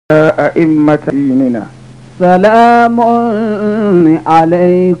أئمة ديننا. سلام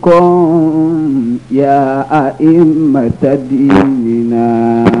عليكم يا أئمة ديننا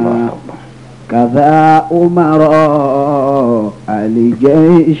كذا أمراء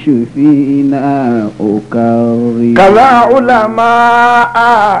الجيش فينا أكرم كذا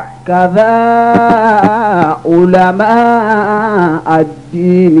علماء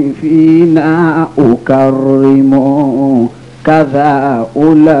الدين فينا أكرم كذا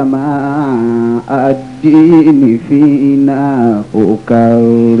علماء الدين فينا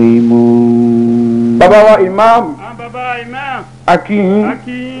أكرم. Bàbá wa Imam. Akin.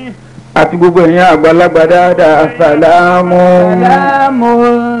 Àti gbogbo ẹ̀yin àgbàlagbà dáadáa. Salamun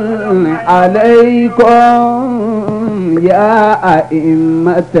alaykum ya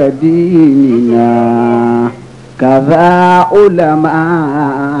a'immata dinina kadha ulama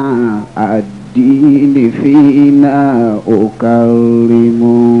ad-din fina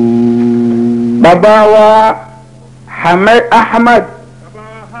ukarimu. Bàbá wa Ahmad.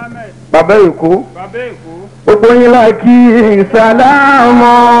 Bàbá Èkó. Gbogbo yín la kí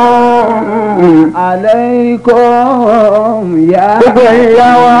salamu alaykum ya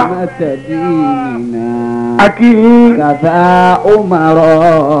a'immata Aki كذا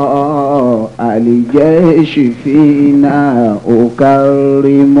أمراء الجيش فينا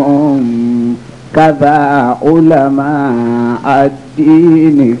أكرم كذا علماء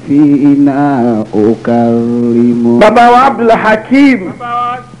الدين فينا أكرم. Bàbá wa Abdul Hakim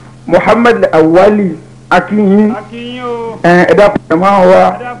Muhammad Awali Akin ẹ̀dá kùtẹ̀ máa wá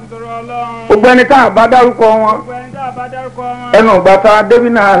gbogbo ẹni tá a bá dárúkọ wọn ẹnu gbàtà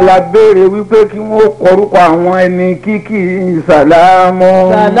débìnà la béèrè wípé kí wọ́n kọrúkọ àwọn ẹni kíkì sàlámù.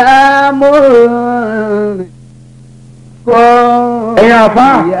 ẹ̀yin àfa.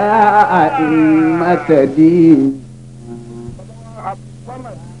 ya àìmọ̀tẹ̀dí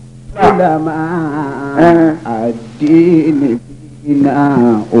ulama ad-din fina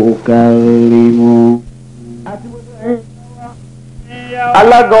ukarimu.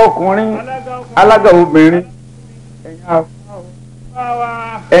 Alága ọkùnrin alága obìnrin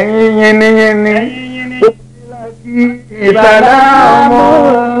ẹ̀yin yìnyínyìnyín ìsàlámù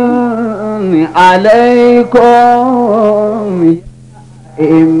alaykum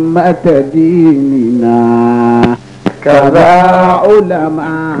immata dinina kadha ulama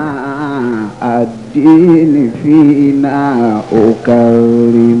ad-din fina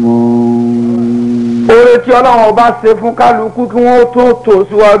ukarimu. Oore tí Ọlọ́run ọba ṣe fún kálukú kí wọ́n tó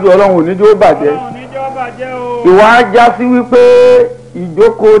síwájú Ọlọ́run oníjó bàjẹ́. Ìwà ajá sí wípé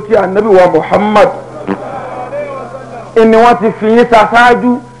ìjókòó tí ànábì wa Muhammad ni wọ́n ti fi yín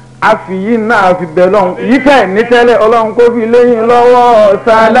ṣaṣáájú àfìyí náà fi bẹ̀ lọ́hùn yìí tẹ̀ ní tẹ́lẹ̀ Ọlọ́run kó fi léyìn lọ́wọ́.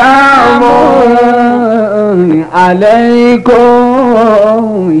 Sàlámù alaykum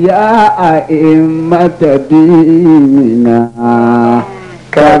ya a'immata dinina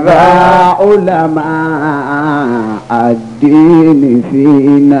كذا علماء الدين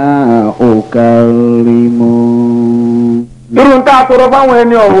فينا أكرم. irun tá a tọrọ fáwọn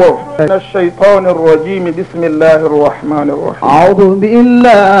ẹni ọ̀wọ̀. من الشيطان الرجيم بسم الله الرحمن الرحيم. أعوذ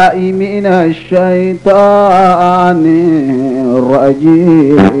بالله من الشيطان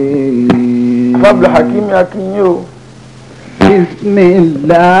الرجيم. Abdul Hakim Akinyo. بسم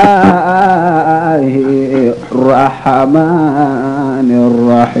الله الرحمن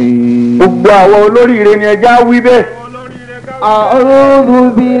الرحيم. Gbogbo àwọn olóríire ni ẹja wí bẹ́ẹ̀. أعوذ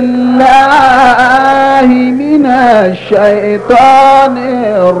بالله من الشيطان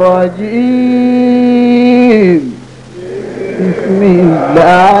الرجيم. بسم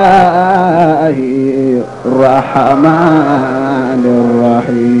الله الرحمن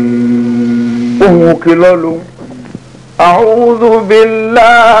الرحيم. أعوذ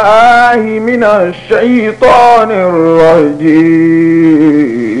بالله من الشيطان الرجيم.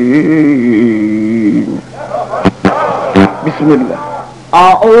 بسم الله.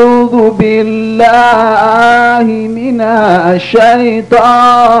 أعوذ بالله من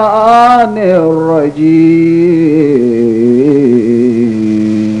الشيطان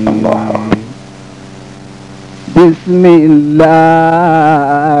الرجيم. الله. بسم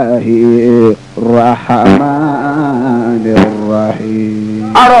الله الرحمن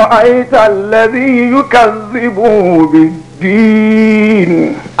الرحيم. أرأيت الذي يكذب بالدين.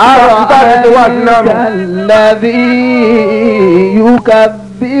 أرأيت الذي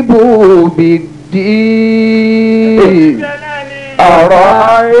يكذب بالدين.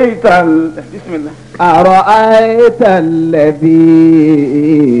 أرأيت بسم الله. أرأيت الذي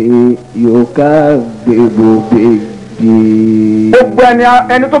يكذب بالدين. Gbogbo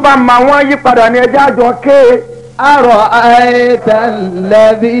ẹni tó bá máa wọ́n yí padà ní ẹjẹ́ àjọ ké. أرأيت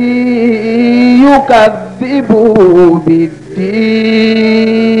الذي يكذب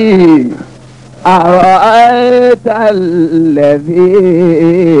بالدين أرأيت الذي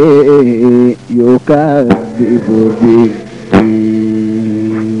يكذب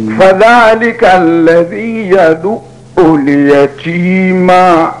بالدين فذلك الذي يدعو اليتيم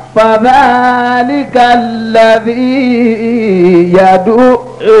فذلك الذي يدعو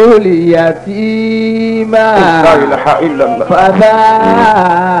اليتيم لا إله إلا الله فذلك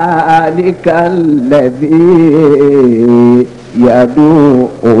الذي يدعو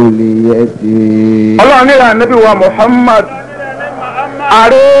اليتيم الله نرى النبي ومحمد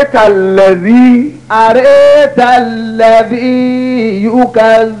أريت الذي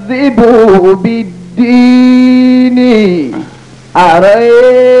يكذب بالدين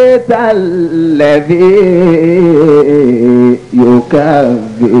أريت الذي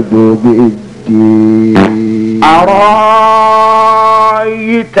يكذب بالدين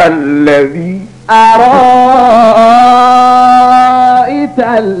أرأيت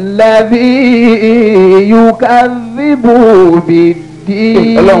الذي يكذب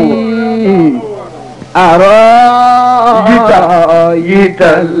بالدين أرأيت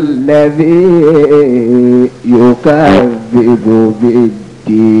الذي يكذب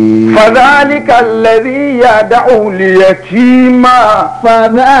بالدين فذلك الذي يدعو اليتيم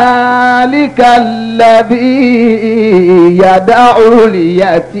فذلك الذي يدعو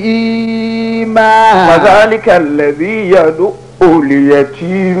اليتيم فذلك الذي يدعو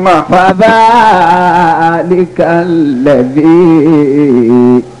اليتيم فذلك الذي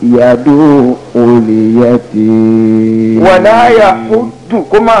يدعو اليتيم ولا يحض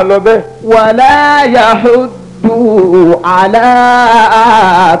كما لبه ولا يحض على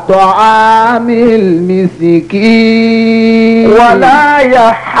طعام المسكين ولا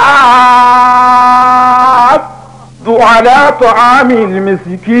يحض على طعام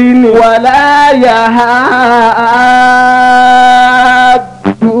المسكين ولا يحض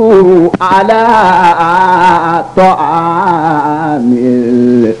على طعام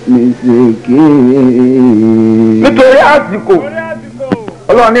المسكين nítorí àsìkò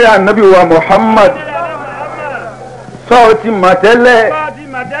Ọlọ́run ní ànábì wa Muhammad sọ ti mọ̀ tẹ́lẹ̀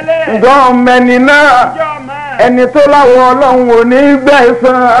ǹjọ́ mẹ́ni náà ẹni tó láwọ Ọlọ́run ò ní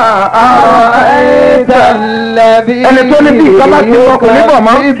gbẹ̀san ẹni tó ní bí ìkọ́lá ti wọ́n kò ní bọ̀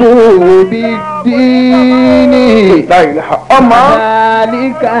mọ́ ọmọ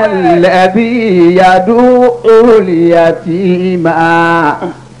ذلك الذي يدعو اليتيم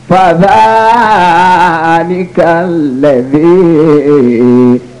فذلك الذي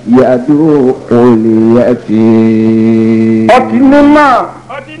يدعو اليتيم ọtí nímọ̀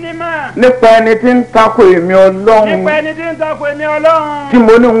nípa ẹni tí ń takò èmi Ọlọ́run tí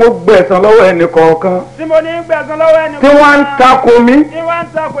mo ní wọ́n gbẹ̀san lọ́wọ́ ẹnì kọ̀ọ̀kan tí wọ́n ń takò mí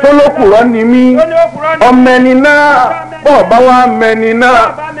tó lókùrọ́ ni mí ọmọ ẹni náà bọ̀ bá wá mẹni náà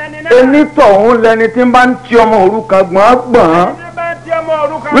ẹni tọ̀hún lẹni tí ń bá ń ti ọmọ òrukàn gbọ̀ngbọ̀n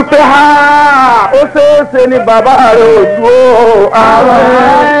wípé ha ó ṣeéṣe ni bàbá rẹ̀ ò dúró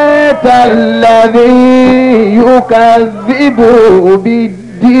أرأيت الذي يكذب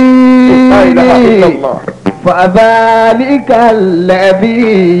بالدين فذلك الذي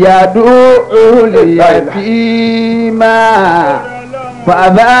يدعو اليتيم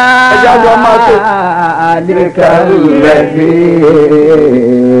فذلك الذي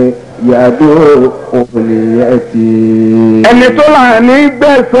يدعو اليتيم ẹni tó là ní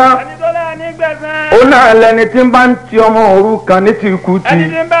gbẹ̀san ó náà lẹni tí ń bá ń ti ọmọ òrukàn ní ti ikú ti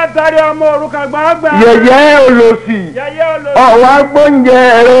yẹ̀yẹ́ olòṣì ọ̀wá gbóúnjẹ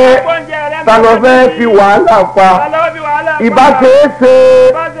rẹ̀ ta ló fẹ́ fi wàhálà pa ìbá ṣeéṣe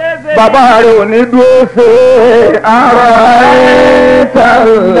bàbá rẹ̀ ò ní dúró ṣe ara ẹ̀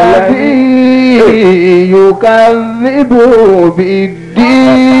tàbí يكذب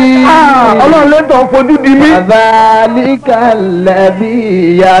بالدين Ọlọ́run lè tàn fojú di mí. فذلك الذي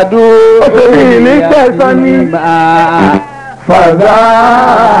يدعو اليتيم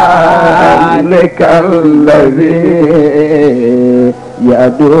فذلك الذي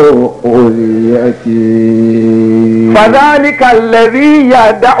يدعو اليتيم فذلك الذي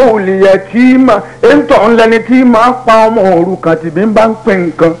يدعو اليتيم ẹ̀ńtọ̀ ńlẹ́ni tí máa pa ọmọ òrukàn tí bí ń bá ń pín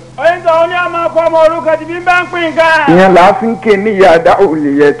nǹkan. ẹ̀ńtọ̀ ní a máa pa ọmọ òrukàn tí bí ń bá ń pín nǹkan. ìyẹn là á fi ń ké ní yada'u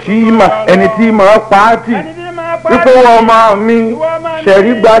al-yatim ẹni tí máa pa á tì. wípé wọ́n máa mi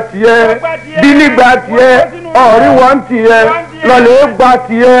ṣẹ̀rí gba tiẹ̀ bílí gba tiẹ̀ ọ̀rí wọn tiẹ̀ lọ́lẹ̀ gba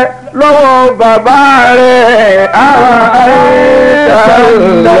tiẹ̀ lọ́wọ́ bàbá rẹ̀ ara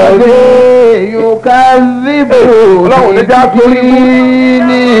الذي يكذب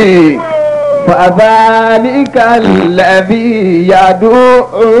بالدين فذلك الذي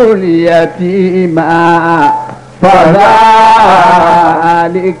يدعو اليتيم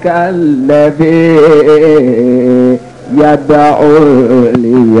فذلك الذي يدعو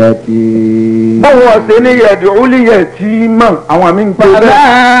اليتيم báwo ṣe ní yẹ̀dùn اليتيم àwọn àmì ń pè bẹ́ẹ̀.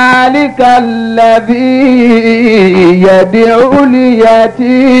 فذلك الذي يدعو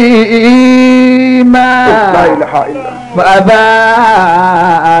اليتيم لا إله إلا الله.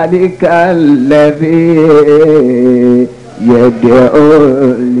 فذلك الذي يدعو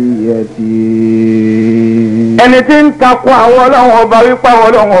اليتيم ẹni tí ń takò àwọn ọlọ́run ọba wípé àwọn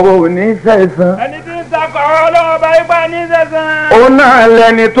ọlọ́run ọba ò ní sẹ̀san. ẹni tí ń takò àwọn ọlọ́run ọba ipá ní sẹ́sán. òun náà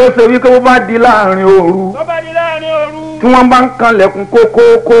lẹni tó ṣe wípé ó bá di láàrin òru tó bá di láàrin òru. tí wọ́n bá ń kanlẹ̀kùn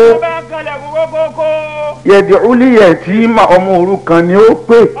kókóókó tó bá ń kalẹ̀kùn kókókó. yẹ̀dùn اليتيم ọmọ òrukàn ni ó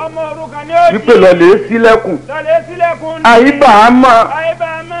pè ọmọ òrukàn ni ó jí. wípé lọ́lẹ̀ sílẹ̀kùn lọ́lẹ̀ sílẹ̀kùn ní. àyíbàámà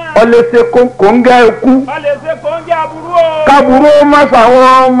àyíbàámà. ọlẹ́sẹ̀ kóńgá ikú ọlẹ́sẹ̀ kóńgá aburú o. kábùrú ó má sàwọn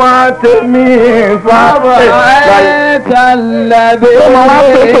ọmọ tèmi fáfẹ́ الذي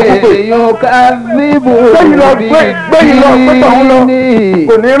يكذب بالدين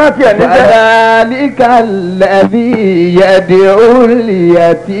kò ní rántí ẹ̀ níbẹ̀. فذلك الذي يدعو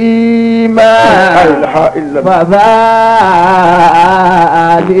اليتيم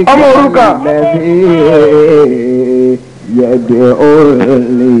فذلك الذي يدعو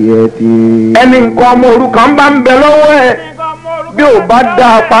اليتيم ẹni nǹkan ọmọ òrukàn bá ń bẹ lọ́wọ́ ẹ̀ bí ò bá dá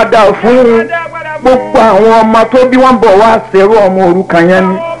a padà fún gbogbo àwọn ọmọ tó bí wọ́n bọ̀ wá ṣerú ọmọ òrukàn yẹn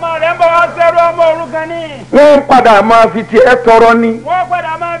ni. àwọn ọmọ rẹ̀ ń bọ̀ wá ṣerú ọmọ òrukàn ni. wọ́n padà máa fi tiẹ̀ tọrọ ni. wọ́n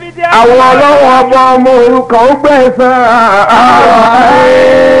padà máa fi jẹ́. àwọn ọlọ́wọ́ ọba ọmọ òrukàn ó gbẹ̀san.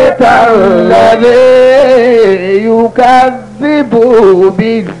 الذي يكذب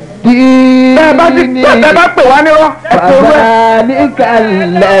بالدين bẹ́ẹ̀ bá pè wá nírọ́ فذلك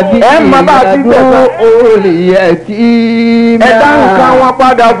الذي يدعو اليتيم ẹ dá nǹkan wọn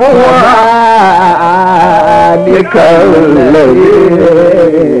padà fún wọn. فذلك الذي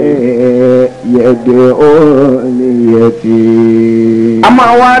يدعو اليتيم a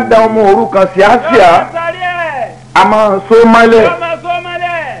máa wá da ọmọ òrukàn sí àsíá a máa so mọ́lẹ̀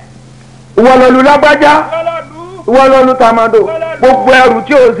ìwọ lọ́lu lágbájá ìwọ lọ́lu tamado gbogbo ẹrù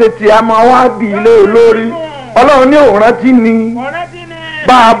tí o ṣe tì a máa wá bì í lé olórí ọlọ́run ní òrántí ni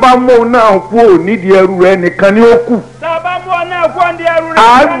bá a bá mú òun náà kú ò nídìí ẹrù rẹ nìkan ni ó kù.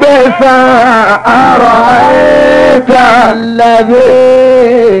 àgbẹ̀sán àrọ̀ ẹ̀ẹ́dà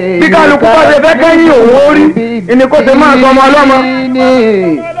bí kálukú bá ṣe fẹ́ kẹ́yìn òun ó rí ìní kó ṣe máa sọmọ ọlọ́mọ.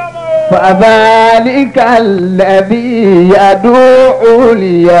 فذلك الذي يدعو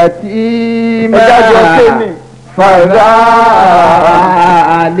اليتيم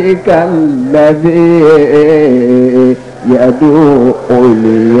فذلك الذي يدعو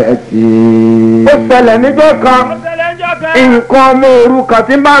اليتيم. ó ṣẹlẹ̀ níjọ́ kan nǹkan ọmọ òrukàn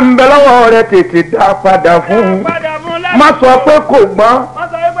tí bá ń bẹ lọ́wọ́ rẹ̀ tètè dá padà fún un má sọ pé kò gbọ́n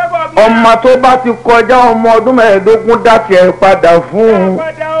ọmọ tó bá ti kọjá ọmọ ọdún mẹ́ẹ̀ẹ́dógún dá tiẹ̀ padà fún un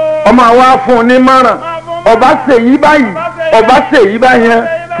ọmọ àwa fún un nímọ̀ràn ọba ṣèyí báyìí ọba ṣèyí báyẹn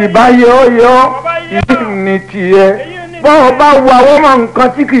kì bá yẹ ọ́ yẹ ọ́ ìdí ní tiẹ̀ bọ́n ọba wo àwọn ọmọ nǹkan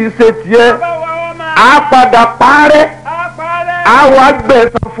tí kì í ṣe tiẹ̀ á padà parẹ́ á wá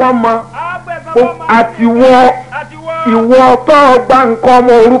gbẹ̀san fọ́mọ àti ìwọ tó gba nǹkan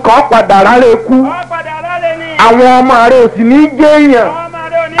ọmọ òrukàn padà rálẹ̀ kú àwọn ọmọ rẹ̀ ò sì ní jẹ́ èèyàn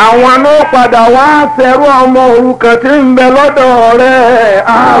àwọn náà padà wá ṣẹrú ọmọ òrukàn tí ń bẹ lọ́dọ̀ rẹ̀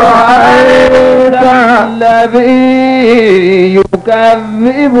àrọ̀ àìsà. الذي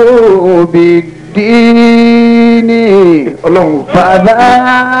يكذب بالدين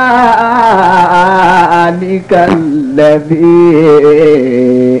فذلك الذي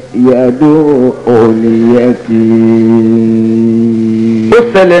يدعو اليتيم. ó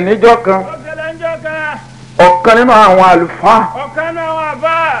ṣẹlẹ̀ níjọ́ kan ọ̀kan nínú àwọn àlùfáà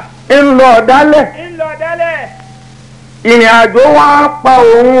ń lọ ọ̀dálẹ̀ ìrìn àjò wá pa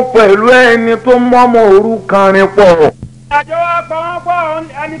òun pẹ̀lú ẹni tó mú ọmọ òrukàn rìn pọ̀. àjọ wa pa wọ́n pọ̀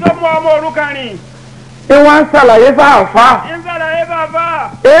ẹni tó mú ọmọ òrukàn rìn. wọ́n ń ṣàlàyé fáfá.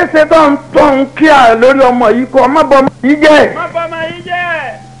 èsè tó ń kí à lórí ọmọ yìí kọ́ má bọ́ ọmọ yìí jẹ́.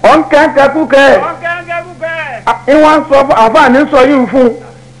 ọ̀ ń kẹ́kẹ́kúkẹ́. wọ́n sọ àfáà ní sọ yìí fún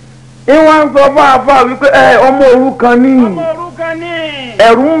un wọ́n sọ fún àfáà wípé ọmọ òrukàn ni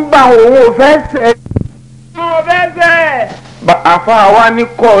ẹ̀rù ń bà òun ò fẹ́ sẹ́. àfáà wa ní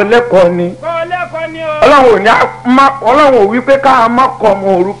kọ́ lẹ́kọ̀ọ́ ni ọlọ́run ò wí pé ká má kọ́ ọmọ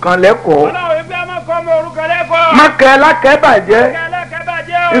òrukàn lẹ́kọ̀ọ́ má kẹ́ lákẹ́ bàjẹ́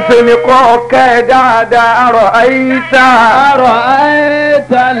ìsèlè kọ́ kẹ́ dáadáa àrọ̀ àyíṣà.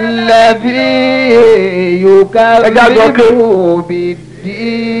 أرأيت الذي يكذب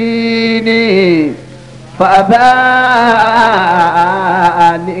بالدين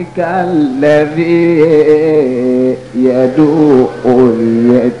فذلك الذي يدعو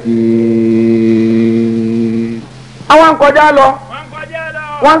اليتيم. àwọn kọjá lọ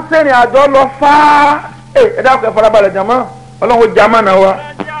wọ́n ń sẹ́rìn àjọ lọ fáá. ẹ dákun ẹ farabalẹ̀ jàmọ́ ọlọ́run jàmọ́ náà wa.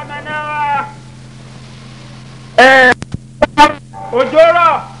 òjò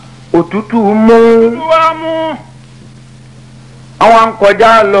rọ̀ òtútù mú olúwa mú àwọn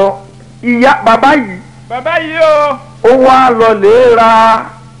kọjá lọ. ìyá bàbá yìí yìí ó wá lọ lè ra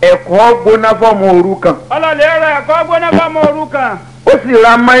ẹ̀kọ́ gbóná fọ́mọ òrukàn. ọlọ́lẹ̀ rẹ̀ ẹ̀kọ́ gbóná fọ́mọ òrukàn. ó sì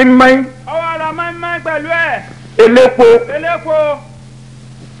ra máínmáín ọwọ́ ara máa ń pẹ̀lú ẹ̀. elépo elépo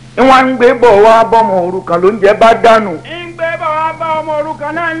wọ́n ń gbé bọ̀ wá bọ́mọ òrukàn lóúnjẹ bá dànù. ń gbé bọ̀ wá bá ọmọ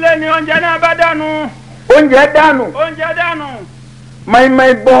òrukàn náà lé ní oúnjẹ náà bá dànù. oúnjẹ dànù oúnjẹ dànù.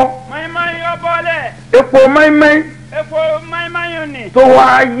 máínmáín bọ́ máìmáì yọ bọ́lẹ̀. epo máínmáín epo máìmáì ni. tó wá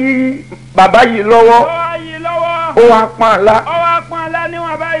yí bàbá yìí lọ́wọ́ ó wá yí lọ́wọ́. ó wá pọ́n àlá. ó wá pọ́n alá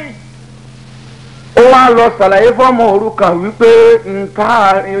níwọ̀n báyìí. ó wá lọ ṣàlàyé fọ́mọ òrukàn wípé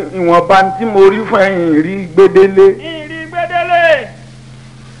nǹkan ìwọ̀nba tí mo rí fún ẹ̀yìn rí gbédélé. ìrì gbẹdẹlẹ.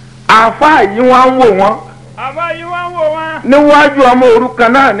 àáfàá yìí wọ́n ń wò wọ́n àbá yìí wọ́n ń wò wọ́n. níwájú ọmọ òrukàn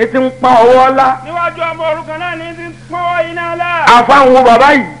náà ní ti ń pọ́n ọwọ́ lá. níwájú ọmọ òrukàn náà ní ti pọ́wọ́ iná lá. àáfàá ń wo bàbá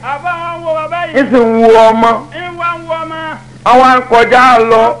yìí àbá wọn ń wo bàbá ń yìí. sì ń wo ọmọ. ń wá ń wo ọmọ. àwọn akọjá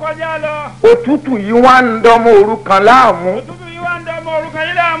lọ ó kọjá lọ. òtútù yìí wá ń dọmọ òrukàn láàmú. òtútù yìí wá ń dọ ọmọ òrukàn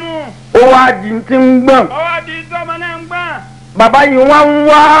yìí láàmú. ó wá di ti ń gbọ̀n. ọwọ́ di tọ́mọ náà ń gbọ́n. bàbá yìí wá ń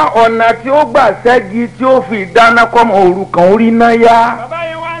wá ọ̀nà tí ó gbà ṣẹ́gi tí ó fi dáná kọ́mọ òrukàn orí náà yá. bàbá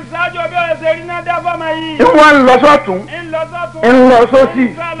yìí wá ń ṣáájú bí ó ṣe rí náà dá fọ́mọ yìí. ń wá ń lọ sọ́tún ń lọ sọ́tún. ń lọ sósì. ń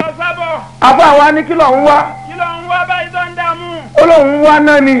lọ sábọ̀. àbá wa ní kí ló ń wá. kí ló ń wá báyìí tó ń dààmú. ó lóun wá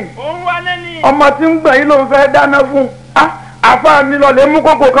náà ni òun wá lẹ́ni. ọmọ tí ń gbọ̀n yìí lòun fẹ́ dáná fún. àfa mi lọ lè mú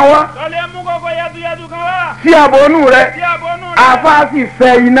kókó kan wá lọ́lẹ̀ mú kókó yẹtuyẹtu kan wá. sí àbọnú rẹ̀. sí àbọnú rẹ̀. àfa sì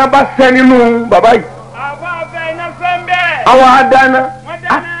fẹ́ iná bá sẹ́ nínú bàbá yìí. àbá fẹ́ iná sẹ́ńbẹ́. àwọn adáná. wọ́n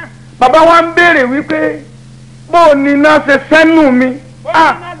dáná. bàbá wa ń béèrè wípé bó o ní iná ṣe sẹ́nu mi.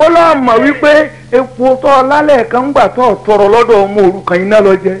 ó lọ́ọ́ mọ̀ wípé epo tó lálẹ́ kan gbà tó tọrọ lọ́dọ̀ ọmọ òrukàn iná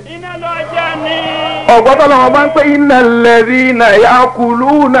lọ jẹ. iná lọ jẹ́ ni. ọ̀gbọ́tọ̀ làwọn bá ń pè iná lẹ́rí na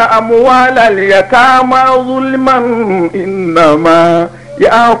yakuluna amwala al-yatama zulman innama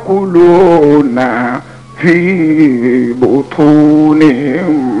yakuluna fi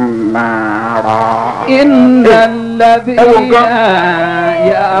butunihim nara. إن الذين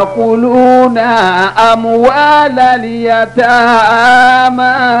يأكلون أموال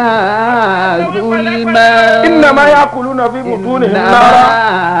اليتامى ظلما إنما يأكلون في بطونهم نارا.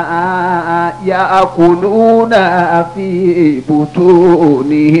 إنما يأكلون في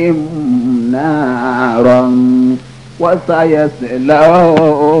بطونهم نارا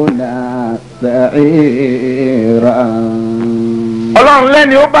وسيصلون سعيرا. ọlọ́run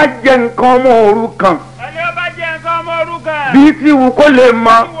lẹ́ni ó bá jẹ nǹkan ọmọ òrukàn ẹni ó bá jẹ nǹkan ọmọ òrukàn. bí tí wù kó lè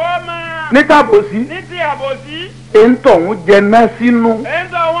mọ ìwọ máa. ní tàbòsí ní ti àbòsí. èyí tọ̀hún jẹ náà sínú. èyí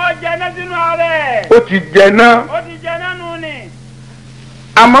tó wọ́n jẹ náà sínú ààrẹ. ó ti jẹ náà. ó ti jẹ náà nù ni.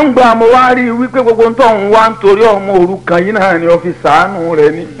 àmọ́ ń gba mo wá rí i wípé gbogbo ń tọ̀hún wá ń torí ọmọ òrukàn yìí náà ni ó fi sàánú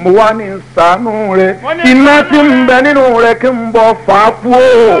rẹ̀ ni mo wá ní sàánú rẹ̀ iná tí ń bẹ nínú rẹ̀ kí n bọ̀ fà á kú o.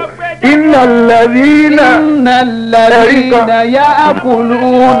 إن الذين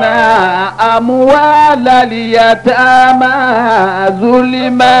يأكلون أموال اليتامى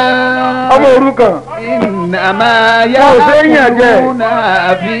ظلما إنما يأكلون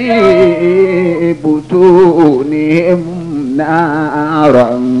في بطونهم نارا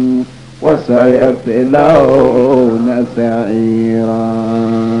وسيصلون سعيرا.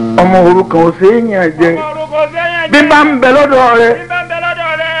 ọmọ òrukàn ò ṣe é yàn jẹ bí bá ń bẹ lọ́dọ̀ rẹ̀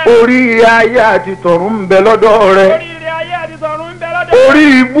oríire ayé àti tọ̀run ń bẹ lọ́dọ̀ rẹ̀ orí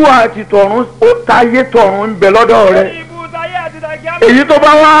ibú àti tọ̀run táyé tọ̀run ń bẹ lọ́dọ̀ rẹ̀ èyí tó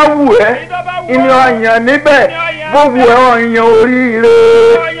bá wá wù ẹ́ ìní ọ̀yàn níbẹ̀ bó wù ẹ́ ọ̀yàn oríire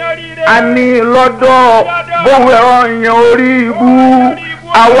a ní lọ́dọ̀ bó wù ẹ́ ọ̀yàn orí ibú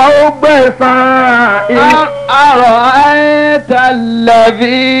àwa ó gbẹ̀san. أرأيت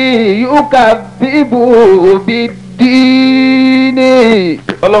الذي يكذب بالدين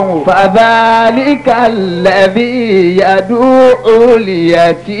فذلك الذي يدعو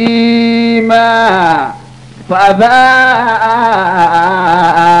اليتيم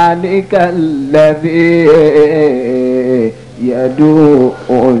فذلك الذي يدعو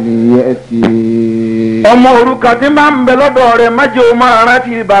اليتيم. ọmọ òrukàn tí máa ń bẹ lọ́dọ̀ rẹ̀ má jẹ́ o máa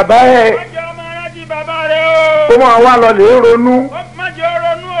rántí bàbá ẹ̀. kó máa wá lọ lè ronú.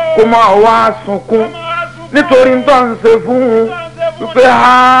 kó máa wá sunkún. nítorí tó ń ṣe fún un wípé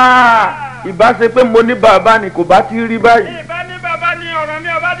ìbá ṣe pé mo ní bàbá ni kò bá ti rí báyìí.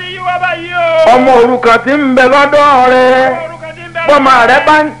 ọmọ òrukàn tí ń bẹ lọ́dọ̀ rẹ̀ bọ́mọ rẹ̀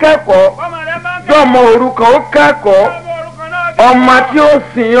bá ń kẹ́kọ̀ọ́ tí ọmọ òrukàn ó kẹ́kọ̀ọ́ ọmọ tí ó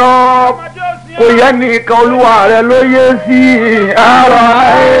sìn ọ́ kò yẹ nìkan olúwa rẹ̀ ló yé sí ara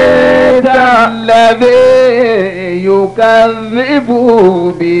ẹ̀dá. الذي يكذب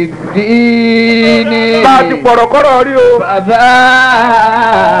بالدين. bá a ti pọ̀rọ̀kọ́rọ̀ rí o.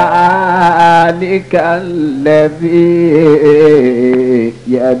 فذلك الذي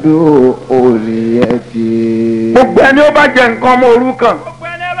يدعو اليتيم. gbogbo ẹni ó bá jẹ nǹkan ọmọ òrukàn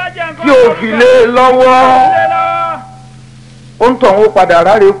tí ò fi lé lọ́wọ́ ó ń tàn ó padà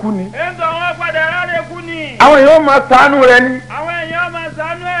ráre kú ni. àwọn èèyàn máa ṣàánú rẹ ni.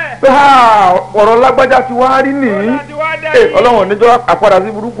 pé ọ̀rọ̀ lágbájá ti wá rí nìyí. ọlọ́run níjọ́ àpadà sí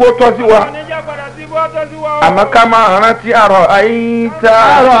burúkú ó tọ́ sí wa. àmọ́ ká máa rántí àrọ̀ àyíká.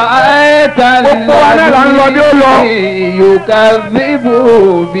 gbogbo wa náà là ń lọ bí ó lọ. يكذب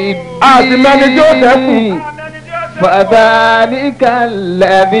بالدين. àti mẹ́ni tí ó dẹ́kun. فذلك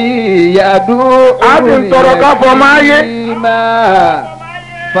الذي يدعو اليتيم.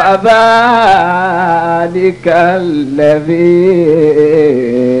 فذلك الذي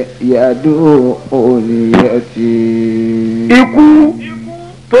يدعو اليتيم. ikú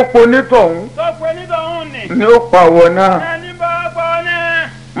tó ponítọ̀hún ni ó pa wọ náà.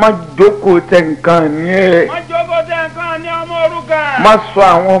 má jókòó tẹ nǹkan ní ẹ. má sọ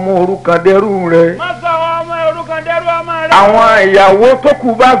àwọn ọmọ òrukàn dẹrú rẹ. àwọn ìyàwó tó kù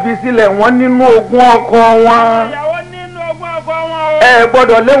bá fi sílẹ̀ wọ́n nínú ogún ọkọ wọn. ẹ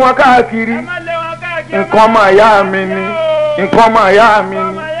gbọ́dọ̀ lé wọn káàkiri. nǹkan ọmọ ìyá mi ni nǹkan ọmọ ìyá mi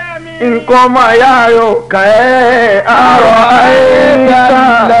ni nǹkan ọmọ ìyá rẹ ò kàn ẹ́ àrọ̀ àìsà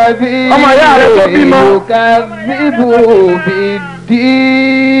ọmọ ìyá rẹ tó bímọ.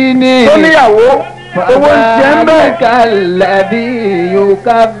 tó níyàwó owó ń jẹ ń bẹ.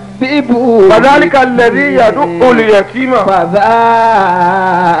 فذلك الذي يدعو اليتيم. فذلك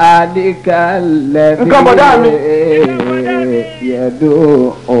الذي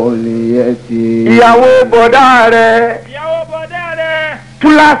يدعو اليتيم. ìyàwó bọ̀dá rẹ̀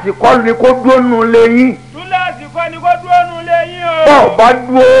túláàsì kọ́ ni kó dúró nù lẹ́yìn. bọ́ ọ bá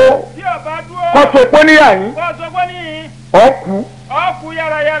dúró kó so pé níyàyín ọkù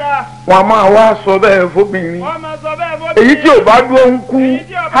wọn a máa wá sọ bẹ́ẹ̀ fóbìnrin. èyí tí ò bá dúró ń kú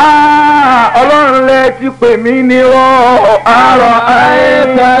ọlọ́run lẹ ti pè mí ní àrọ̀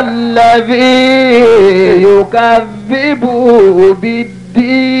àìsà الذي يكذب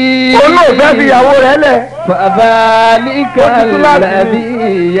بالدين. olóòfẹ́ fi ìyàwó rẹ̀ lẹ̀. فذلك الذي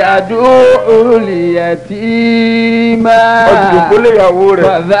يدعو اليتيم.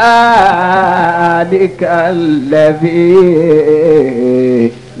 فذلك الذي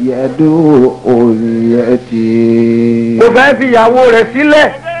يدعو اليتيم. kò fẹ́ fi ìyàwó rẹ̀ sílẹ̀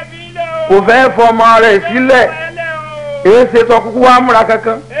kò fẹ́ fọmọ rẹ̀ sílẹ̀ èyí ṣe tọ́ kúkú wá múra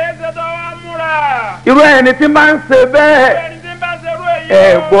kankan. irú ẹni tí máa ń ṣe bẹ́ẹ̀ ẹ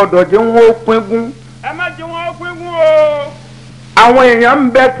gbọ́dọ̀ jẹ́ wọn ó pínkún. ẹ má jẹ́ wọn ó pínkún o. àwọn èèyàn ń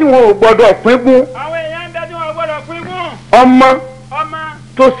bẹ tí wọn ò gbọ́dọ̀ pínkún. ọmọ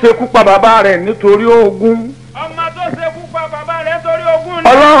tó ṣekú pa bàbá rẹ̀ nítorí ogún.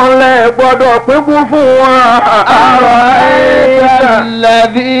 ọlọ́run lẹ gbọ́dọ̀ pínkún fún wọn. àrò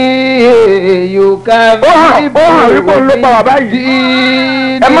الذي يكذب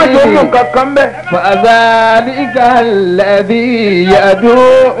بالدين. ẹ má jẹ́ òun kankan bẹ́ẹ̀. فذلك الذي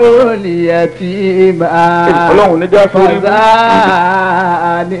يدعو اليتيم. ọlọ́run ní já sórí.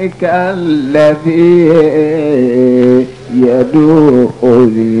 فذلك الذي يدعو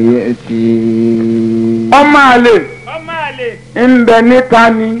اليتيم. ọmọ àlè ń bẹ níta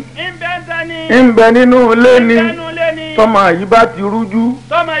ni ń bẹ nínú ilé ni tọmọ yìí bá ti rújú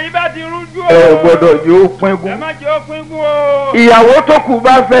ẹ gbọ́dọ̀ jẹ́ ó pínkún. ìyàwó tó kù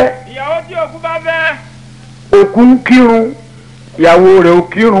bá fẹ́ òkú ń kírun ìyàwó rẹ̀ ò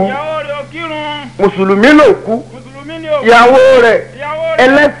kírun mùsùlùmí ló kú ìyàwó rẹ̀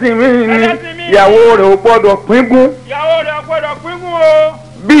ẹlẹ́sìn mi ni ìyàwó rẹ̀ ò gbọ́dọ̀ pínkún.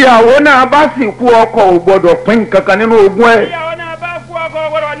 bí ìyàwó náà bá sì kú ọkọ ò gbọ́dọ̀ pín kankan nínú ogún ẹ̀.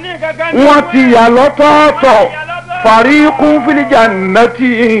 wọ́n ti yà lọ́tọ̀ọ̀tọ̀ fariqun fil jannati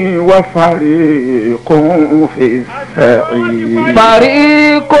wa fariqun fis السعير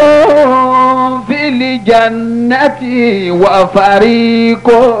فريق في الجنة وفريق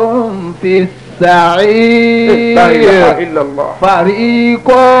في السعير لا إله إلا الله فريق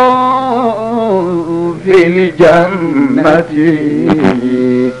في الجنة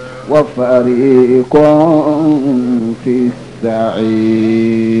وفريق في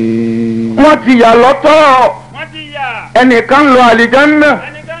السعير wọ́n ti yà lọ́tọ̀ wọ́n ti yà ẹnìkan lọ àlìjánná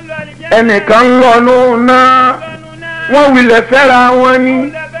ẹnìkan lọ àlìjẹ́ ẹnìkan lọ nùnà wọ́n wulẹ̀ fẹ́ra wọn ni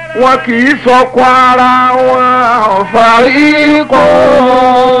wọn kì í sọkọ ara wọn فريق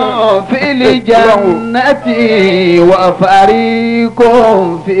في الجنة وفريق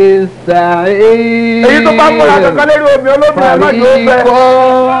في السعير èyí tó bá múra kankan lérí omi olóbìnrin má yóò fẹ́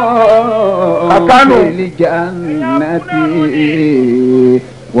فريق في الجنة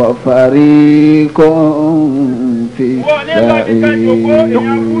وفريق في السعير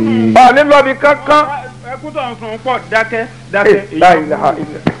ọ̀ní lọ́bi kankan ẹkú tó ń sùn pọ̀ dákẹ́ dákẹ́ la ilaha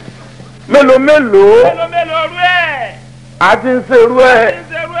illa mélòó mélòó mélòó rú ẹ̀ àti ń ṣerú ẹ̀ ń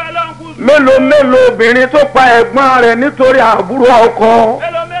ṣerú ẹ̀ lọ́nkù mélòó mélòó obìnrin tó pa ẹ̀gbọ́n rẹ̀ nítorí àbúrò ọkọ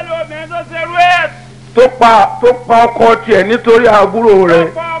mélòó obìnrin tó ṣerú ẹ̀ tó pa ọkọ tiẹ̀ nítorí àbúrò rẹ̀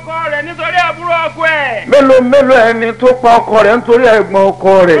tó pa ọkọ rẹ̀ nítorí àbúrò ọkọ ẹ̀ mélòó ẹni tó pa ọkọ rẹ̀ nítorí ẹ̀gbọ́n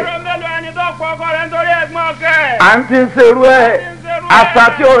ọkọ rẹ̀ mélòó ẹni tó pa ọkọ rẹ̀ nítorí ẹ̀gbọ́n ọkọ ẹ̀ à ń ti ń ṣerú ẹ̀ àṣà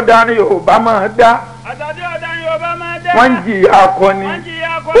tí ó dá ní Yorùbá máa dá àtàdé ọ̀dà Yorùbá máa dá wọ́n ń jìyà akọni wọ́n jìyà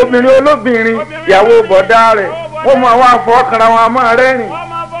akọni obìnrin olóbìnrin ìyàwó bọ̀dá rẹ̀ wọ́n máa wá fọ́kànra wọn máa rẹ́rìn wọ́n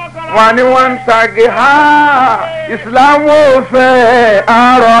máa fọ́kànra wọn ni wọ́n ń tagé ha ìsìlámù ò fẹ́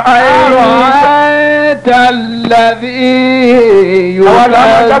àárọ̀ ayé أرأيت الذي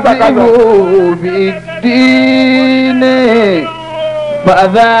يكذب بالدين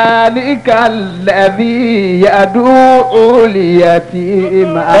فذلك الذي يدعو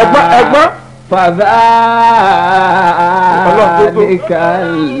اليتيم فذلك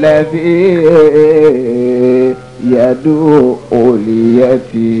الذي يدعو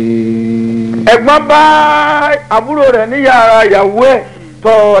اليتيم. ẹ̀gbọ́n bá àbúrò rẹ̀ ní yàrá ìyàwó ẹ̀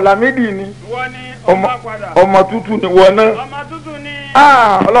tọ́ Lámídì ni ọmọ tútù ni wọ́n náà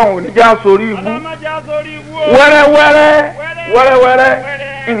Ọlọ́run ò ní já sórí ibú wẹ́rẹ́wẹ́rẹ́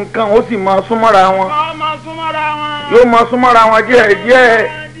nǹkan ó sì máa súnmọ́ra wọn yóò máa súnmọ́ra wọn díẹ̀díẹ̀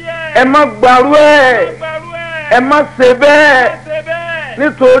ẹ má gbàrú ẹ̀ ẹ má ṣe bẹ́ẹ̀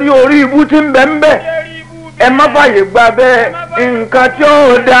nítorí orí ibú tí ń bẹ ń bẹ ẹ má fàyè gbà bẹ́ẹ̀ nǹkan tí ó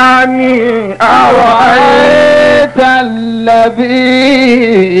dáa ní àrọ̀ ayé.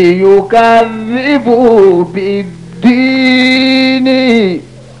 الذي يكذب بالدين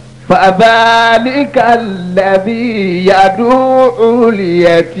فذلك الذي يدعو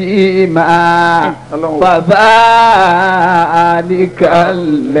اليتيم فذلك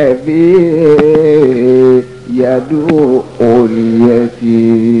الذي يدعو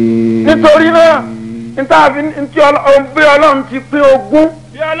اليتيم. nítorí náà ntí Ọlọ́run ti pín ogún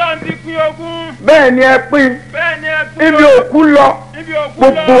bẹ́ẹ̀ ni ẹ pín ibi òkú lọ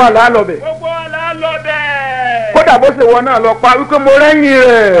gbogbo wa là á lọ bẹ̀ kódà bó ṣe wọ náà lọ pa wípé mo rẹ́yìn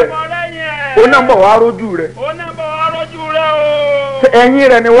rẹ̀ ó náà bọ̀ wá rójú rẹ̀ ẹ̀yìn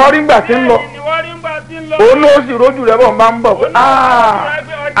rẹ̀ ni wọ́n rí gbà tí ń lọ òun ló sì rójú rẹ̀ bọ̀ máa ń bọ̀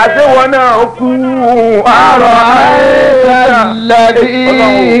àṣewọ náà kú àárọ̀ الذي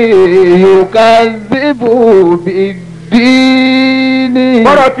يكذب بالدين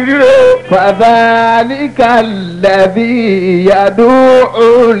فذلك الذي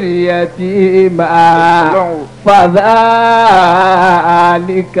يدعو اليتيم فذلك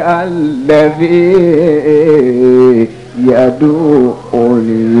الذي يدعو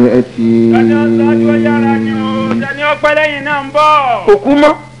اليتيم. òkú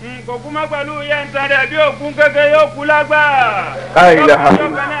mọ́. kò kú mọ́ pẹ̀lú yẹn rẹ̀ bí òkun kékeré yóò kú lágbà.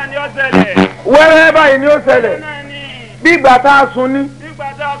 wẹ́rẹ́ báyìí ni ó ṣẹlẹ̀ bí ìgbà tá a sùn ní.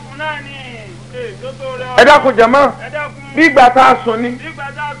 ẹ dákun jàmá bí ìgbà tá a sùn ní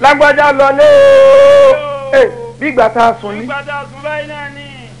lágbájá lọlé o bí ìgbà tá a sùn ní.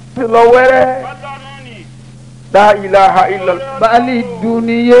 ti lọ wẹ́rẹ́. لا إله إلا الله. بل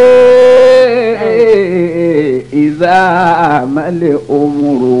الدنيا إذا ما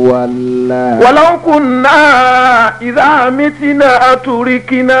الأمر ولا ولو كنا إذا متنا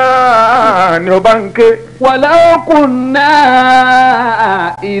تركنا نبانك ولو كنا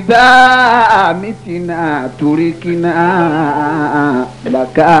إذا متنا تركنا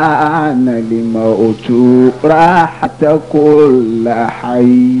لكان الموت راحة كل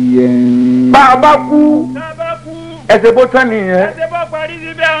حي. باباكو ẹsẹ̀ bó tán nìyẹn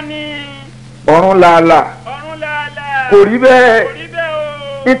ọ̀run làálà kò rí bẹ́ẹ̀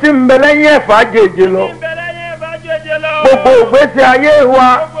ní tí ń bẹ lẹ́yìn ẹ̀fà jèjì lọ gbogbo ìgbésí ayé wa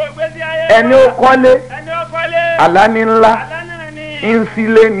ẹni ó kọ́lé àlání ńlá ń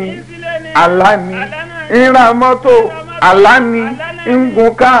sílé ni àlání ń ra mọ́tò àlání ń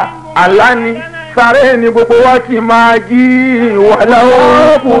gun ká àlání sáré ni gbogbo wa ti máa jí wàlá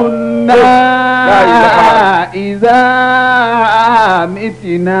òkúnná ìzá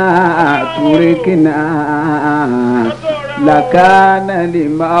mìtìnà tùrìkìnà làkànà lè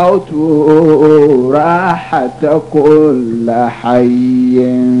máa tó ráhàtà kulla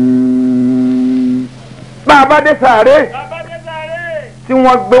hayyin. bàbá dé sáré tí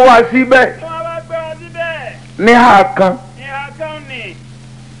wọ́n gbé wá síbẹ̀ ní àkàn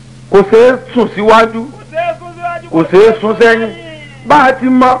kò ṣeé sùn síwájú kò ṣeé sùn sẹ́yìn bá a ti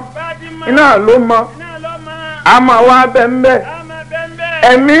mọ iná ló mọ a máa wá bẹ́ẹ̀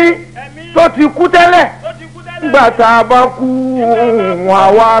ẹ̀mí tó ti kú tẹ́lẹ̀ nígbà tá a bá kú wọn á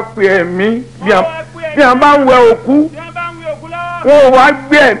wá pe ẹ̀mí bí a bá ń wẹ òkú wọn ò wá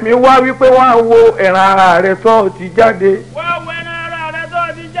gbé ẹ̀mí wá wípé wọ́n á wo ẹ̀ràn ara rẹ̀ tó ti jáde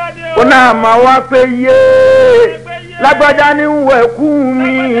ó náà máa wá pé yéé lágbájá ní wẹ̀kú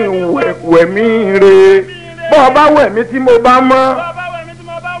mi wẹ̀mí re bọ́ ọ bá wẹ̀mí tí mo bá mọ́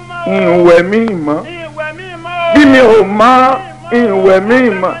ìwẹ̀mí mọ́ bí mi ò mọ́ ìwẹ̀mí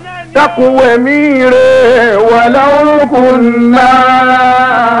mọ́ dákun wẹ̀mí re wàlá òkúnná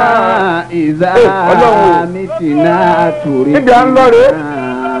ìzá mìtìnà tùrìkìnà. níbi à ń lọ rèé.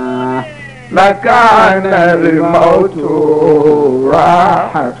 لكان الموت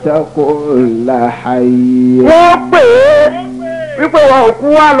راحة كل حي. wọ́n pè é wípé wọn ò kú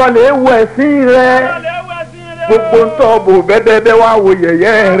wá lọ lè wọ ẹ̀sìn rẹ̀ gbogbo ń tọ́ bò bẹ́ẹ̀bẹ́ẹ́ wá wo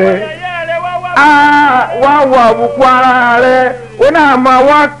yẹ̀yẹ́ rẹ̀ wá wo àbùkù ara rẹ̀ ó náà máa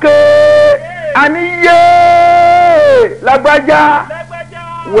wá ké àníyé lágbájá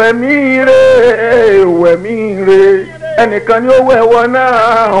wẹ̀mí re ẹnìkan ni ó wẹ̀wọ̀ náà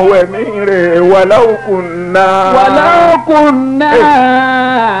wẹ̀mí rẹ̀ walau kunna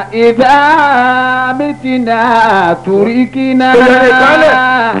idha mitina turikina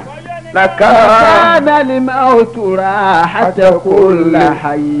lakana limautu rahata kulla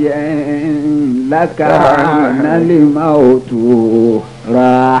hayyin lakana limautu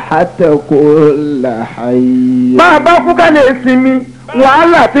rahata kulla hayyin. máa bá kú ká lè sinmi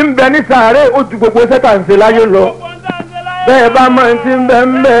wàhálà tí ń bẹ ní sàárè ó ju gbogbo sẹ́tà ń ṣe láyé lọ bẹ́ẹ̀ bá máa ti ń bẹ ń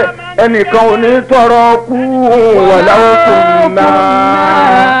bẹ ẹnìkan ò ní tọrọ kú walau kunna.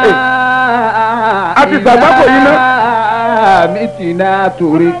 a ti sàgbákò yìí ná. mitina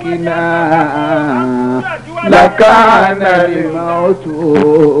turikina lakana limautu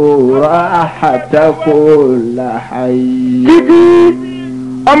rahata kulla hayyin. títí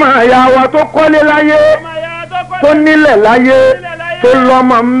ọmọ àyà wa tó kọ́lé láyé tó nílẹ̀ láyé tó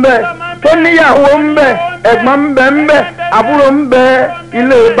lọ́mọ ń bẹ tó níyàwó ń bẹ ẹ̀gbọ́n ń bẹ ń bẹ àbúrò ń bẹ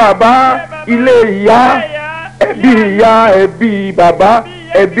ilé bàbá ilé ìyá ẹbí bàbá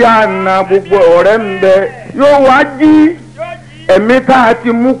ẹbí àna gbogbo ọ̀rẹ́ ń bẹ yóò wá jí ẹ̀mí tá a ti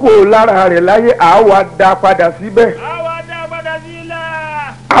mú kó lára rẹ̀ láyé àwa dá padà síbẹ̀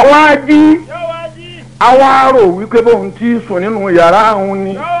àwa jí àwa rò wípé bóun ti sùn nínú yàrá òun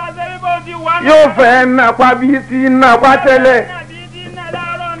ni yóò fẹ́ nàpa bí ti nàpa tẹ́lẹ̀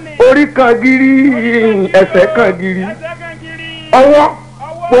orí kan gírí ẹsẹ̀ kan gírí ọwọ́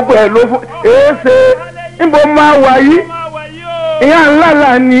gbogbo ẹ̀ ló fún èéṣe níbo máa wà yìí ìyá ńlá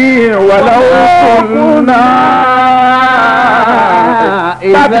là ní walau kunna.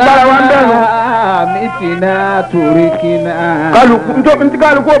 láti bára wa ń bẹ̀rù. mitina turikina. kálukú ntí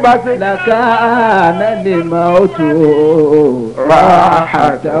kálukú ò bá ṣe. lakana limautu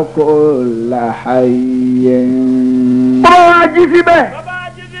rahata kulla hayyin. bó wá jí síbẹ̀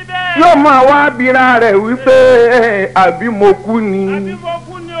yóò máa wá bira rẹ̀ wípé àbí mo kú ni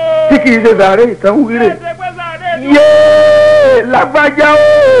tí kìí ṣe sàárè ìtàn wíre yéé lágbájá o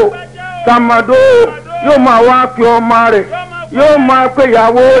tàmàdó yóò máa wá pe ọmọ rẹ̀ yóò máa pe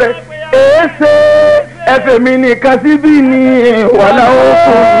ìyàwó rẹ̀ èéṣe ẹ̀fẹ̀ mi nìkan síbí ni walau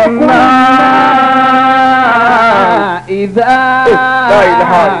kunna. idha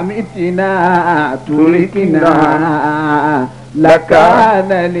mitina turikina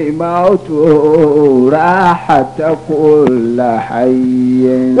lakana limautu rahata kulla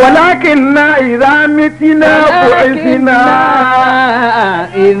hayyin. walakinna idha mitina bu'ithna.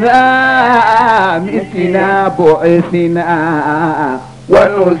 idha mitina bu'ithna wa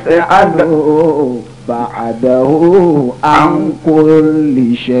nus'alu ba'dahu an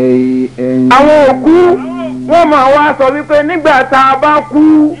kulli shay'in. àwọn òkú wọ́n máa wá sọ wípé nígbà tá a bá kú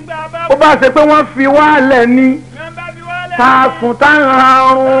ó bá ṣe pé wọ́n fi wá lẹ̀ ni tá a sùn tá a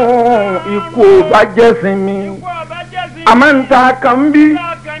rún ikú ò bá jẹ́ sinmi àmọ́ ń ta kàn ń bí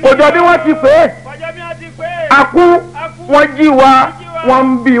kò jọ bí wọ́n ti pè é akú wọ́n jí wa wọ́n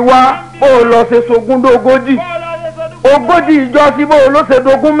ń bí wa bó lọ ṣe sogúndógójì ogójì ìjọ sí bó ló ṣe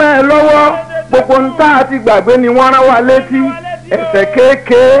dogún mẹ́ẹ̀ lọ́wọ́ gbogbo ń tá àti gbàgbé ni wọ́n rán wa létí ẹ̀ṣẹ̀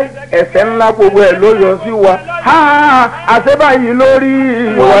kéèké ẹ̀ṣẹ̀ ńlá gbogbo ẹ̀ ló yọ sí wa ha àṣebáyìí lórí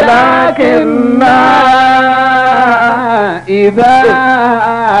walakinna idha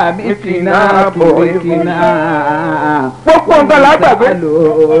mitina turikina gbogbo nǹkan lágbàgbé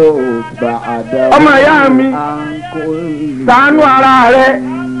ọmọ ìyá mi ṣàánú ara rẹ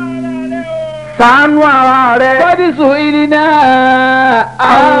ṣàánú ara rẹ. kọ́dísù ìrìnà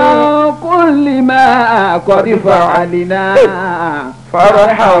àkúlì máa kọ́dí fàálìnà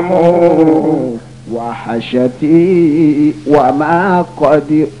farahamu wàhásàtì wà máa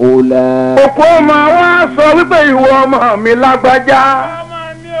kọ́dí ọ̀la. òkú ọmọ wa sọ wípé ìwọ ọmọ mi lágbájá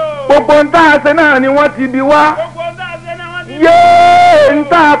gbogbo ń tá a ṣe náà ni wọ́n ti bi wá yéé ń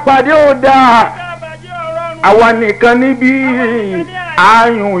tá a pàdé ò dáa àwa nìkan níbí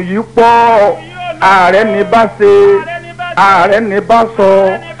ààyùn yìí pọ̀ ààrẹ ní bá ṣe ààrẹ ní bá sọ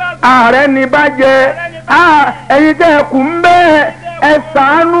ààrẹ ní bá jẹ ẹ̀yin tẹ́ ẹ kù ń bẹ́ẹ̀ ẹ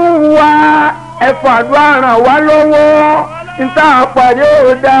ṣàánú wa ẹ fàdúrà ràn wá lọ́wọ́ níta àpàdé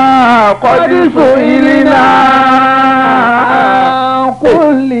ò dáa kọ́dísù ìlínà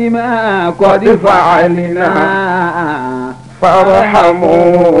kúlì máa kọ́dí fàálìnà farahamu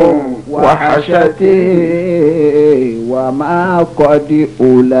wàhásàtì wà máa kọ́dí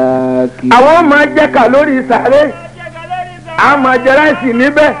ọ̀la kí. àwọn máa jẹ kàlórí sàárè a máa jẹ ráìsì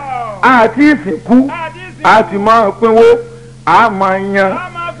níbẹ̀ àti ìsìnkú àti máa pínwó a máa yan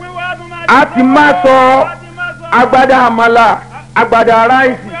àti máa sọ agbada àmàlà agbada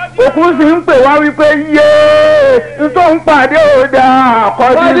ráìsì òkú sì ń pè wá wípé yéé tó ń pàdé òdà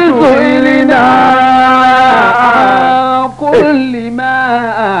kọ́dísù ìlínà kúlì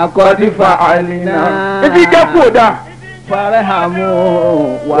máa kọ́dí fàálìnà. ibi jẹ́ kú òdà. farahamu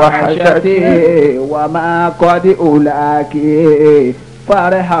wàhásàtì wà máa kọ́dí ọ̀la kí.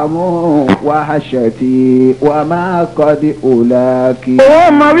 farahamu wàhásàtì wà máa kọ́dí ọ̀la kí. òun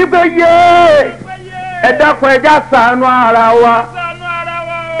mọ̀ wípé yéé ẹ dákun ẹja ṣàánú ara wa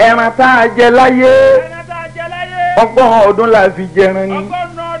ẹran tá a jẹ láyé ọgbọ̀n ọdún la fi jẹran ni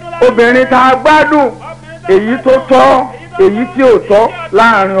obìnrin tá a gbádùn èyí tó tọ́ èyí tí ò tọ́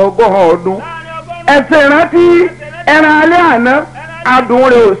láàrin ọgọ́rùn ọdún ẹsẹ̀ rántí ẹran alẹ́ àná adùn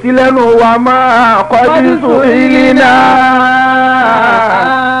rẹ̀ ò sí lẹ́nu wa máa kọ́dísù ìlínà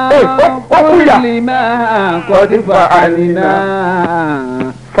kúlì máa kọ́dí fàálìnà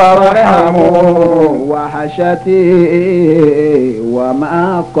farahamu wàhásàtì wà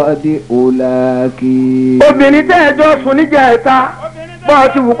máa kọ́dí ọ̀la kí. obìnrin tẹ́ ẹjọ́ sùn níjà ẹ̀ta bọ́ọ̀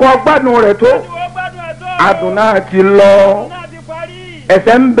ti wù kọ́ gbádùn rẹ̀ tó adùn náà ti lọ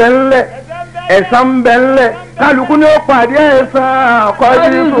ẹ̀ṣẹ̀ ń bẹ ńlẹ̀ ẹ̀san ń bẹ ńlẹ̀ kálukú ni ó pàdé ẹ̀san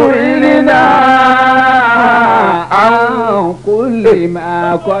kọ́dísù ìlínà kúlì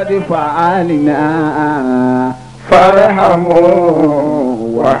máa kọ́dí fàálìnà farahamu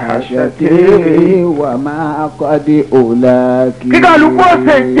wàhásàtì wà máa kọ́dí ọ̀la kí. kí kálukú ó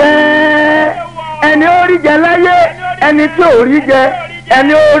ṣe jẹ́ ẹni ó rí jẹ láyé ẹni tí ò rí jẹ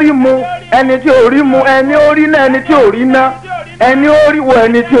ẹni ó rí mu ẹni tí ò rí mu ẹni ó rí ná ẹni tí ò rí ná ẹni ó rí wọ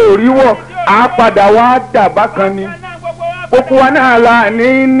ẹni tí ò rí wọ á padà wá dà bákan ni gbogbo wa náà là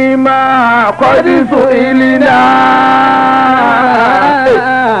ní máa kọ́dísù ìlínà.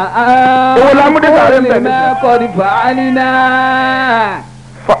 owó lámúdé sáré ń bẹ̀ mí. máa kọ́dí fàálìnà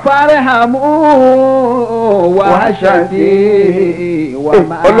farahamu wàhásàtì wà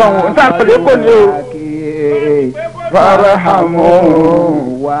máa ọlọ́run ń tàpẹ̀lẹ́ kò ní o. farahamu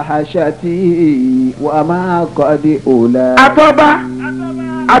wàhásàtì wà máa kọ́dí ọ̀la. àtọ́ba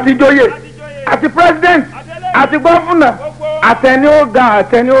àti joyè àti president àti gọ́fúnà àtẹni ó ga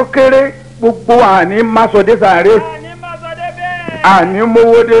àtẹni ó kéré gbogbo àní masọdé sàárè àní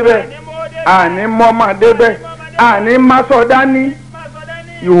mowó débẹ̀ àní mọ́mọ́ débẹ̀ àní masọdání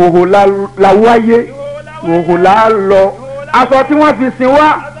ìhòhò la wáyé ìhòhò la lọ aṣọ tí wọ́n fi sin wá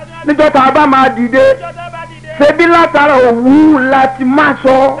níjọ́ tá a bá máa dìde ṣebí látara òwú láti má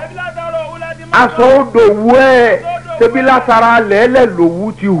sọ aṣọ òdòwú ẹ̀ ṣebí látara lẹ́lẹ̀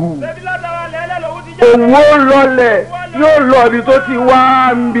lòwú ti hù òwú ó lọlẹ̀ yóò lọ ibi tó ti wá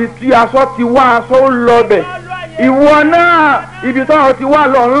ibi tí aṣọ ti wá aṣọ ó lọ bẹ̀ ìwọ náà ibi táwọn ti wá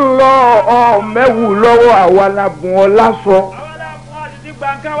lọ ń lọ mẹ́wù lọ́wọ́ àwa la bùn ọ lásọ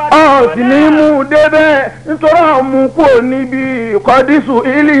sì ní mú débẹ̀ nítorí ọmú kò níbi kọ́dísù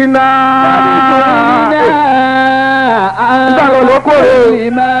ìlìnà.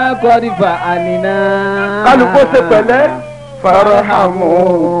 kálukó ṣe pẹ̀lẹ́. farahamu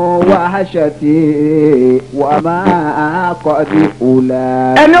wahashati wa ma qadi ula.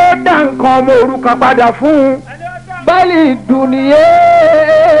 ẹni ó dá nǹkan ọmọ òrukàn padà fún. bali duniye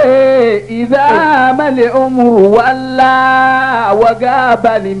idha mali umru walla waga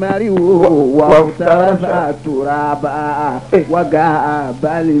bali mariu wa futara turaba waga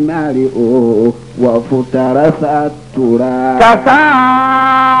bali mariu wa futara turaba. tasa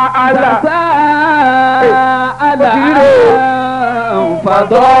ala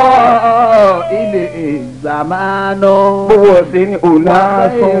fadọ ilé zamano. gbogbo ọ̀sẹ̀ ni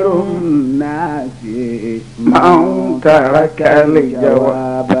خير òun الناس máa ń tara kálí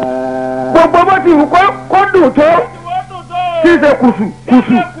jawaba. gbogbo bó ti wù kó dùn tó tí ṣe kùsù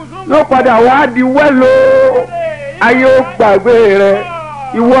yóò padà wá di wẹ́lò. ayé ó gbàgbé rẹ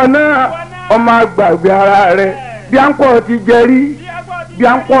ìwọ náà ọmọ gbàgbé ara rẹ bí à ń pọ̀ ti jẹ rí bí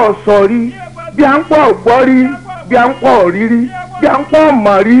à ń pọ̀ sọ rí bí à ń pọ̀ gbọ́ rí bí à ń pọ̀ rírí bí à ń pọ̀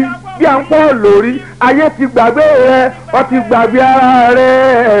mọ̀ rí bí à ń pọ̀ lórí ayé ti gbàgbé rẹ ọ ti gbàgbé ara rẹ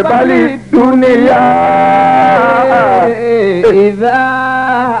bali dúníyà. إذا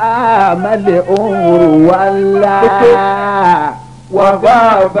مل أمر ولا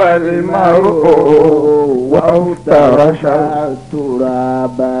وغاب المرء وافترش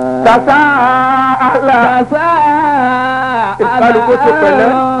ترابا. تساءل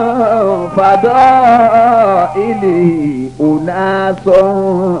فضائله أناس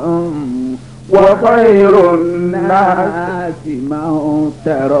وخير الناس من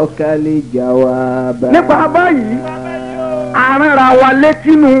ترك الجواب. nípa báyìí àrẹ́ra wa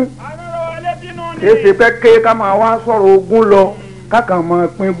létí nu èsì fẹ́ ké ká máa wá sọ̀rọ̀ ogún lọ kákan máa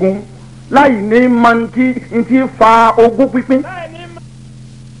píngun láì ní máa ń tí fa ogún pínpín.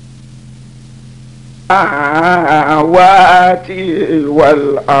 السماوات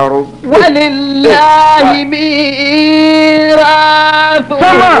والأرض ولله ميراث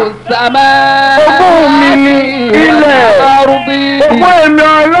السماوات والأرض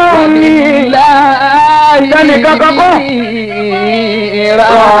ولله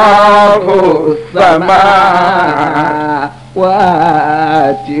ميراث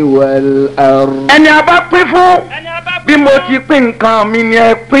السماوات والأرض. ẹni a bá pín fún bí mo ti pín nǹkan mi ni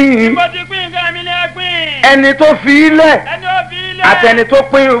ẹ pín. ẹni tó fi ilẹ̀ àtẹni tó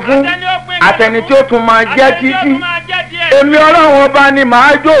pín fún àtẹni tí ó tún máa jẹ́ títí èmi ọlọ́run ọba ni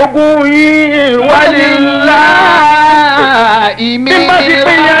màá jogún yín walillahi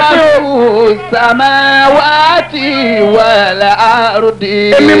mirasu samawati wal ardi.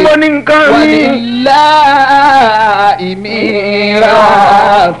 èmi mo ní nǹkan mi. walillahi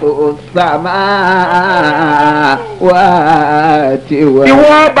mirasu samawati wal ardi.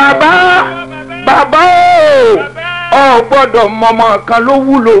 ìwọ bàbá o gbọ́dọ̀ mọ̀mọ́ kan ló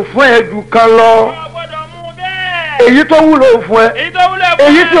wúlò fún ẹ jù kan lọ. èyí tó wúlò fún ẹ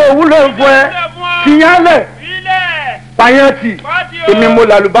èyí tí ò wúlò fún ẹ tìyánlẹ̀ pàyẹ́tì èmi mo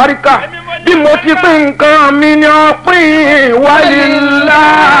làlùbáríkà bí mo ti pín nǹkan mi ni ọ pín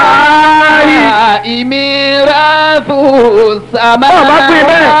walillahi mirasu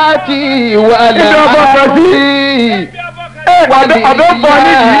samawati wal ardi.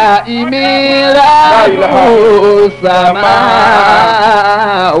 mirasu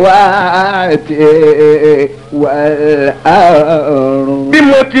samawati wal ardi. bí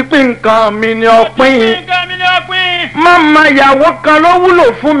mo ti pín nǹkan mi ni ọ pín. mama ìyàwó kan ló wúlò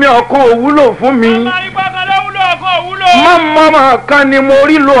fún mi ọ̀kan ò wúlò fún mi. mama kan ni mo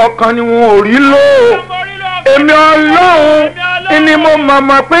rí lò ọ̀kan ni wọn ò rí lò. èmi ọlọ́run ni mo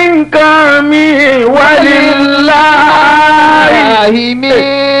mọ̀mọ́ pé nǹkan mi walillahi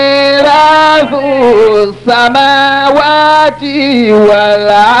mirasu samawati wal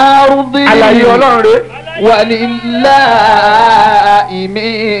ardi. àlàyé ọlọ́run rẹ̀. walillahi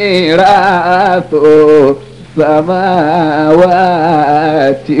mirasu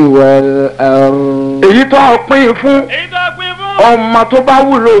samawati wal ardi. èyí tó o pín fún ọmọ tó bá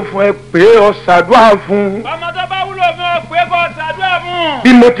wúlò fún ẹ pé ọ ṣàdúrà fún. ọmọ tó bá wúlò fún ọ pé kó ṣàdúrà fún.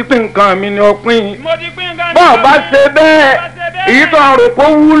 bí mo ti pín nǹkan mi ni ọ pín. bọ́ọ̀ bá ṣe bẹ́ẹ̀ èyí tó rò pé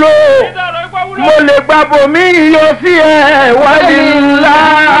wúlò mo lè gba bòmí yọ sí ẹ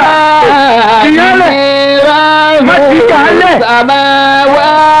walillahi. ìyálẹ̀ má ti kálẹ̀ má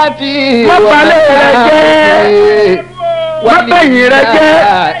balẹ̀ rẹ jẹ́ má bẹ̀yìn rẹ jẹ́.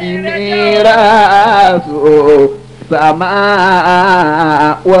 mirasu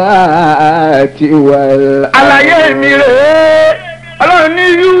samawati wal ardi. àlàyé mi rèé ọlọ́run ní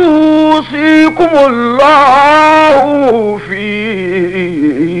yusikumullahu fi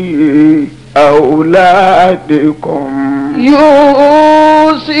awladikum.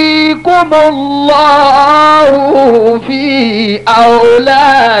 yusikumullahu fi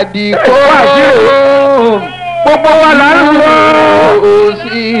awladikum. gbogbo wa là ń lọ.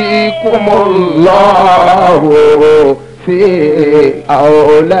 yusikumullahu fi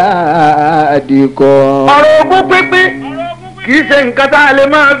awladikum. ọ̀rọ̀ ogún pínpín kì í ṣe nǹkan tá a lè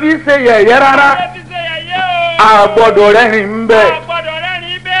máa fi ṣe yẹ̀yẹ́ rárá. a gbọ́dọ̀ rẹ́rìn ń bẹ̀.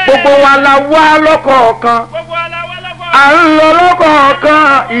 gbogbo wa la wá lọ́kọ̀ọ̀kan. à ń lọ lọ́kọ̀ọ̀kan.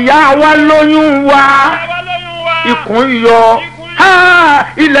 ìyá wa lóyún wa. ikùn yọ.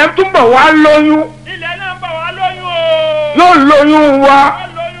 ilẹ̀ túnbọ̀ wá lóyún. yóò lóyún wa.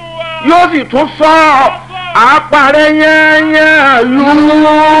 yóò sì tún sọ àpàrẹ yẹnyẹn.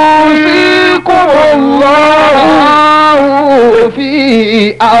 yusikumullahu fi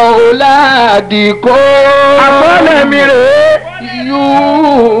awladikum. àkọọ́lẹ̀ mi rèé.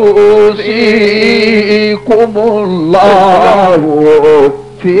 yusikumullahu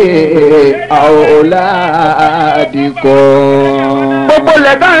fi awladikum. gbogbo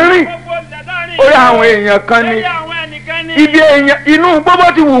lẹ́tà ń rìn orí àwọn èèyàn kan ni. ibi èèyàn inú gbogbo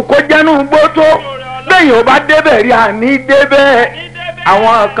ti wù kó jẹ́nu gbó tó bẹ́ẹ̀ ò bá débẹ̀ rí àní débẹ̀.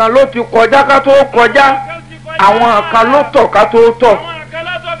 àwọn kan ló ti kọjá ká tó kọjá, àwọn kan ló tọ̀ ká tó tọ̀.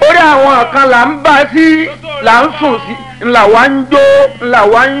 orí àwọn kan là ń bá sí, là ń sùn sí, ńlá wa ń jó, ńlá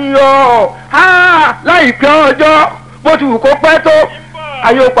wa ń yọ̀. láìpẹ́ ọjọ́ bó ti wù kó pẹ́ tó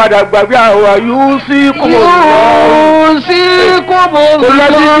ayé padà gbàgbé àwọn yusikumullahu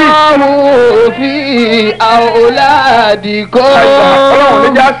fi awladikum. ọlọ́run ló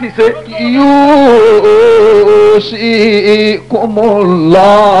já sì ṣe.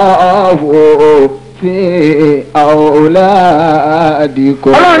 yusikumullahu fi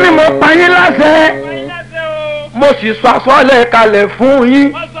awladikum. ọlọ́run ní mo pa yín láṣẹ, mo sì sọ àsọlẹ̀ kalẹ̀ fún yín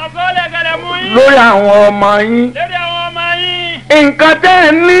lórí àwọn ọmọ yín. nǹkan tẹ́ ẹ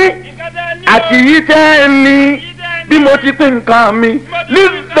ní àti yí tẹ́ ẹ ní bí mo ti pín nǹkan mi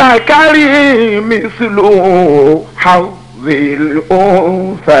lizakari mislu hazil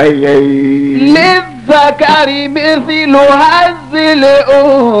unsayayn. lizakari mislu hazil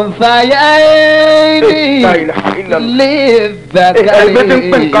unsayayn. lizakari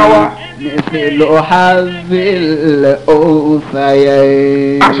mislu hazil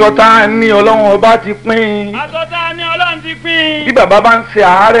unsayayn. aṣọ tá a ní ọlọ́run ọba ti pín. aṣọ tá a ní ọlọ́run ti pín. bí bàbá bá ń ṣe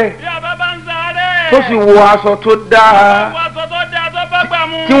àárẹ̀ tó sì wọ aṣọ tó dáa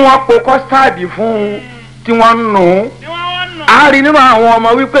tí wọ́n po kọ́stáàdì fún un tí wọ́n nù ún. a rí nínú àwọn ọmọ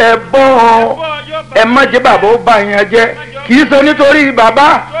wípé ẹ bọ́ ẹ má jẹ́ bàbá ó bá yẹn jẹ́, kì í ṣe nítorí bàbá,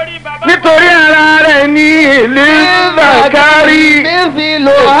 nítorí ara rẹ̀ ní ilé zakari.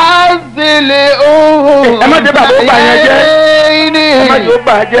 mísìlò hásìlè òun. ẹ má jẹ́ bàbá ó bá yẹn jẹ́, ẹ má jẹ́ ó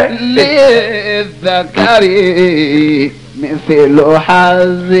bá jẹ́. lè zakari mísìlò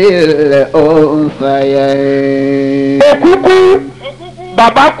hásìlè òun fàyà. òkú kú,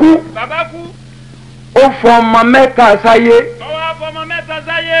 bàbá kú, ó fọmọ mẹ́ta sáyé.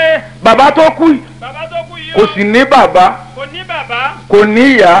 bàbá tó kú yìí kò sì ní bàbá, kò ní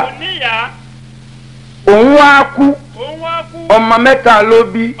ìyá. òun wá kú, ọmọ mẹ́ta ló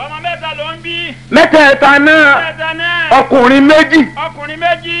bí. mẹ́tẹ̀ẹ̀ta náà ọkùnrin méjì,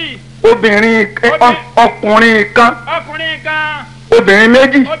 obìnrin ọkùnrin kan, obìnrin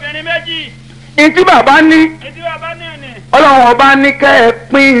méjì. ìtí bàbá ní ọlọ́run ọba ní kẹ́ ẹ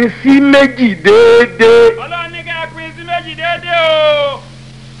pín sí méjì déédéé.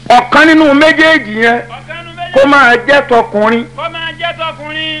 ọ̀kan nínú méjèèjì yẹn kó máa jẹ́ tọkùnrin,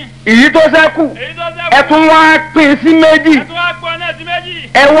 èyí tó ṣẹ́kù ẹ tún wá pín sí méjì.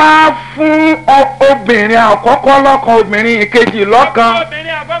 ẹ wá fún obìnrin àkọ́kọ́ lọ́kan, obìnrin ìkejì lọ́kan,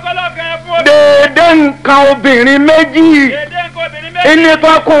 déédéé nǹkan obìnrin méjì. ẹni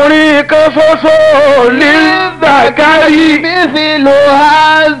tọkùnrin kan ṣoṣo lè zakari. mísìlò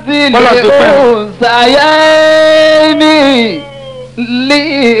hásìlè òǹsàyẹ́ni.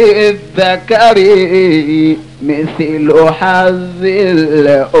 للذكر مثل حظ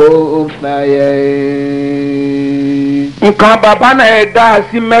الأنثيين. nǹkan bàbá náà ẹ dá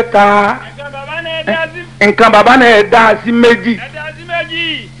sí mẹ́ta, nǹkan bàbá náà ẹ dá sí méjì.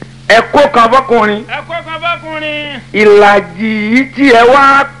 ẹ kó kan fọkùnrin, ìlàjì yìí tí ẹ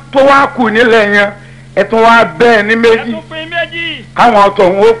wá tó wá kù nílẹ̀ yẹn ẹ tún wá bẹ́ẹ̀ ní méjì, káwọn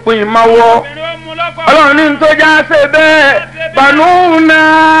tọ̀hún ó pín in máwọ́. ọlọ́run ní tó já ṣe bẹ́ẹ̀ bànú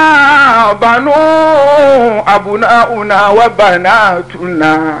náà bànú àbùnà ònà wà bànà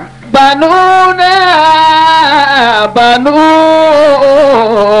tùnà banuna banu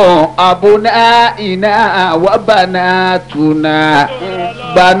abunaina wa banatuna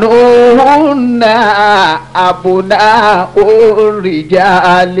banuhunna abuna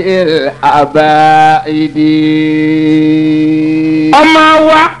rijalil abaidi. ọmọ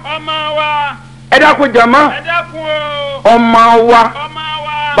wa ẹ dákun jàmá ọmọ wa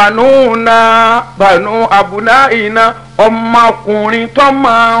banuna banu abunaina ọmọkùnrin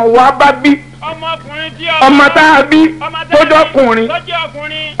tọ́mọ wa bá bí ọmọ tá a bí tó jọkùnrin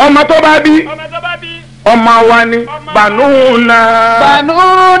ọmọ tó bá bí ọmọ wa ni banuna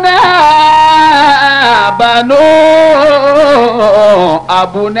banu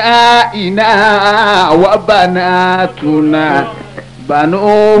abunaina wa banatuna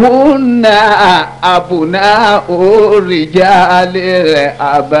banuhunna abuna'u rijalil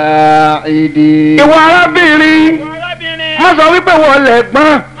abaidi. ìwọ arábìnrin má sọ wípé wọ́n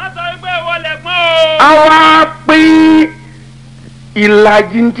lẹ̀gbọ́n àwa pín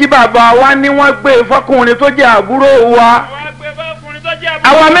ìlàjì tí bàbá wa ní wọ́n gbé fọkùnrin tó jẹ́ àbúrò wa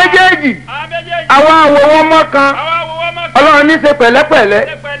àwa méjèèjì àwa àwòwọ́ mọ́kan ọlọ́run ní ṣe pẹ̀lẹ́pẹ̀lẹ́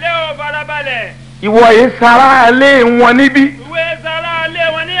ìwọ yìí sara alé wọn níbí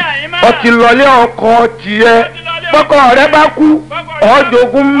ọtí lọlé ọkọ tiẹ̀ bọ́kọ rẹ bá kú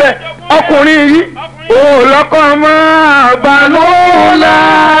ọjọgún mbẹ ọkùnrin yìí òòlọkọ mọ banúlá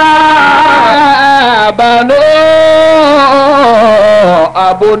banú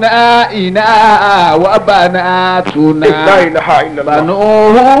abunaina wa banatuna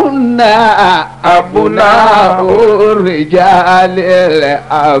banuhunna abuna'u rijalil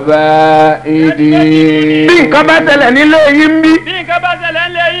abaidi. bí nǹkan bá ṣẹlẹ̀ nílé yìí ń bí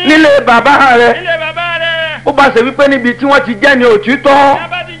nílé bàbá rẹ̀ ó bá ṣe wípé níbi tí wọ́n ti jẹ́ ní òtítọ́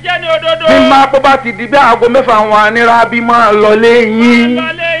bí máa bó bá ti di bí aago mẹ́fà àwọn anira bí máa lọ léyìn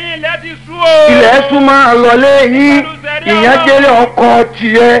ilẹ̀ sún máa lọ léyìn ìyẹn jẹ́rẹ́ ọkọ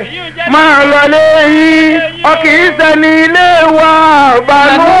tiẹ̀ máa lọ léyìn ọkì í sẹ́ni ilé wa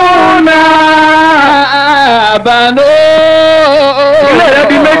banúnà banú ilé rẹ̀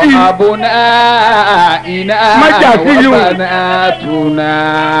bí méjì májà sí yìí banatuna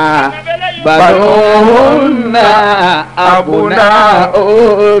banuhunna abuna'u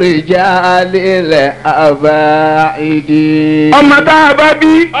rijalil abaidi. ọmọ tá a bá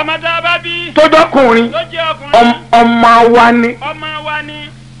bí tó dọkùnrin ọmọ wa ni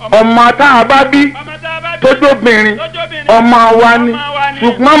ọmọ tá a bá bí tó dóbìnrin ọmọ wa ni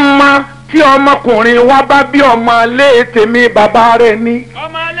ṣùgbọ́n ma tí ọmọkùnrin wa bá bí ọmọ ilé tèmi bàbá rẹ̀ ni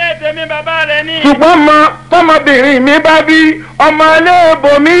ṣùgbọ́n ma tọmọbìnrin mi bá bí ọmọ ilé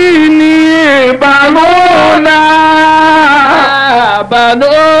ibòmí ni banúnà banú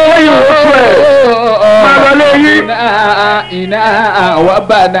iná wa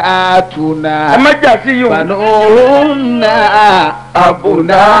banatuna banuhunna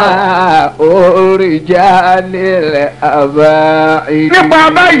abuna'u rijalil abaidi. nípa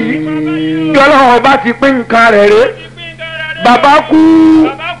báyìí kí ọlọ́run ọba ti pín nǹkan rẹ̀ rẹ́ bàbá kú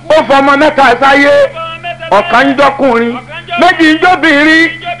ó fọmọ mẹ́ta sáyé ọ̀kan ń jọkùnrin méjì ń jóbìnrin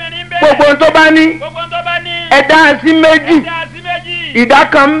gbogbo tó bá ní ẹ̀dá sí méjì ìdá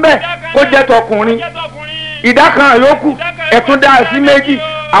kan ń bẹ kó jẹ́ tọkùnrin ìdá kan yòókù ẹ̀tún dá sí méjì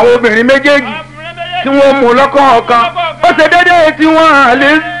àwọn obìnrin méjèèjì tí wọ́n mú lọ́kọ̀ọ̀kan ó ṣe déédéé tí wọ́n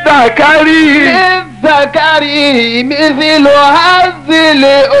lè zakari. zakari mithlu hazil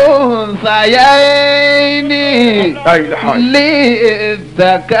unsayayni li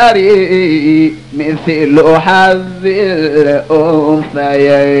zakari mithlu hazil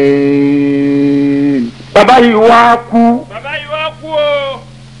unsayayni. bàbá yìí wá kú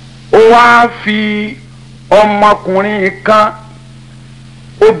ó wá fi ọmọkùnrin kan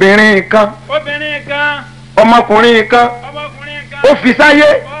obìnrin kan ọmọkùnrin kan ó fi sáyé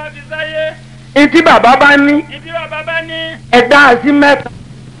ntí bàbá bá ní ẹ̀dá sí mẹ́ta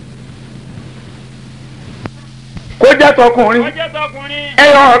kó jẹ́ tọkùnrin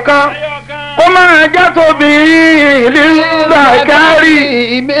ẹyọ kan kó máa jẹ́ tóbìnrin lílàkárì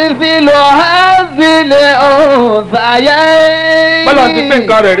mithlu hazil unsayayni. bọ́lá ti pín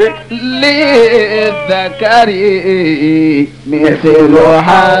nǹkan rẹ̀ rí. lizakari mithlu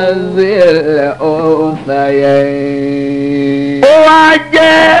hazil unsayayni. ó wá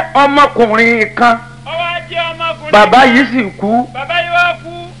jẹ́ ọmọkùnrin kan bàbá yìí sì kú.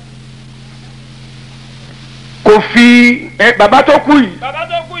 kò fi bàbá tó kú yìí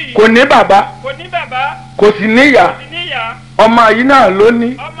kò ní bàbá kò sì níyà ọmọ yìí náà ló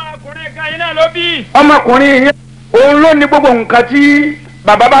ní ọmọkùnrin yìí òun ló ní gbogbo nǹkan tí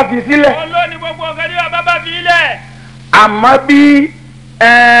bàbá bá fi sílẹ̀ àmọ́ bí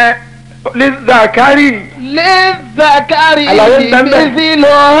lizakari. lizakari mithlu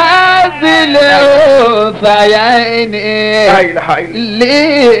hadhil unthayaini.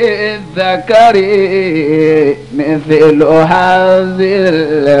 lizakari mithlu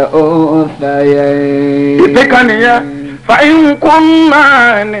hadhil unthayaini. ìpínkà nìyẹn. فإن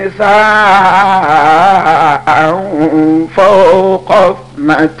كنا نساء فوق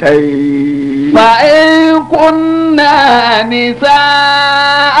اثنتين. فإن كنا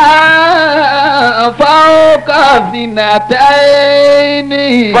نساء فوق اثنتين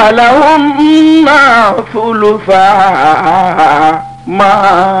فلهن ثلثا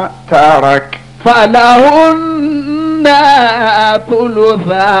ما ترك. فلهن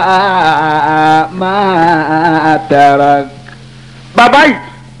ثلثا ما ترك. bàbá yìí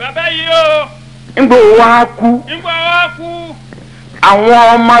o. ńgbò wá kú. àwọn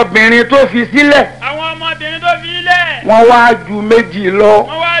ọmọbìnrin tó fi sílẹ̀. wọ́n wá ju méjì lọ.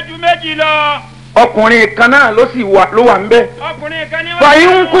 ọkùnrin kan náà ló wà ń bẹ̀.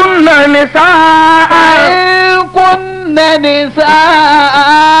 فإن كنا نساء. فإن كنا نساء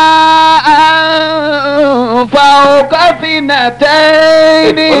فوق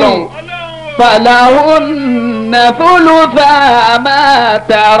اثنتين فلهن ثلثا ما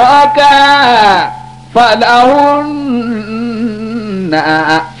ترك. فلهن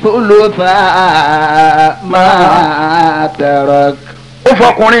ثلثا ما ترك. ó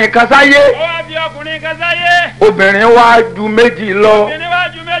fọkùnrin kan sáyé. obìnrin wá ju méjì lọ.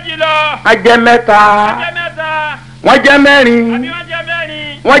 a jẹ́ mẹ́ta. wọ́n jẹ́ mẹ́rin.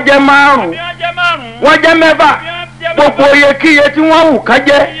 wọ́n jẹ́ márùn-ún. wọ́n jẹ́ mẹ́fà. gbogbo iyekíye tí wọ́n wù ká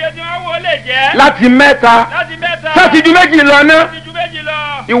jẹ́. láti mẹ́ta. láti ju méjì lọ náà.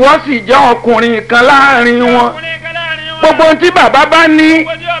 ìwọ sì jẹ́ ọkùnrin kan láàrin wọn. gbogbo ohun tí bàbá bá ní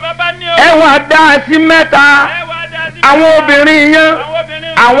ẹ wá dá sí mẹ́ta. àwọn obìnrin yẹn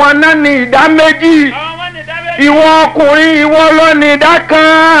àwọn náà ní ìdá méjì. ìwọ ọkùnrin ìwọ ló ní ìdá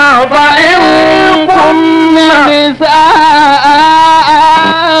kan. fa ìhùnkùnmí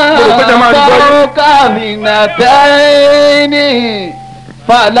fawqa thnatayni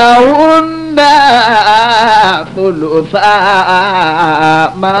falahunna thulutha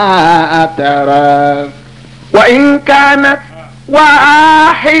ma tarak. wa in kanat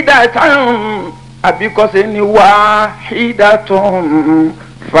wahidatan àbíkọ́sẹ̀ ni wahidatun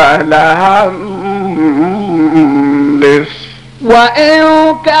falaha nis.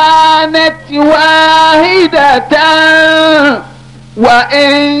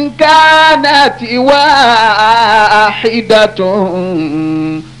 وإن كانت واحدة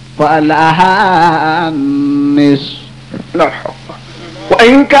فلها النصف. لا حق.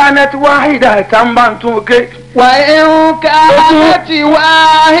 وإن كانت واحدة بانتوكي. وإن كانت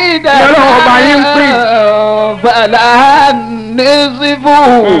واحدة فلها النصف.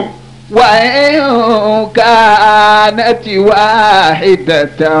 وإن كانت واحدة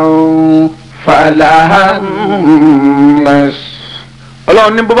فلها النصف.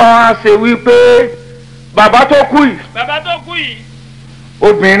 Ọlọ́run ní bó bá wá ṣe wípé bàbá tó kú yìí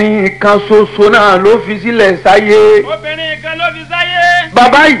obìnrin kan ṣoṣo náà ló fi sílẹ̀ sáyé.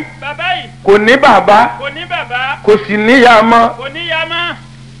 bàbá yìí kò ní bàbá kò sì níyà mọ́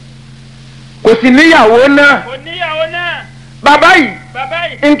kò sì níyàwó náà. bàbá yìí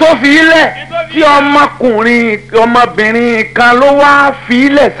n tó fi ilẹ̀ tí ọmọbìnrin kan ló wá fi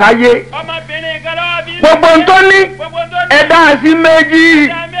ilẹ̀ sáyé. gbogbo n tó ní ẹ̀dá sí méjì.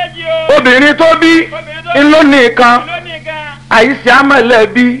 obìnrin tó bí ńlọ nìkan àìsí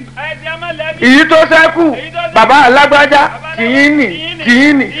àmọ̀lẹ́bí. èyí tó ṣẹ́kù bàbá alágbájá tìyín nì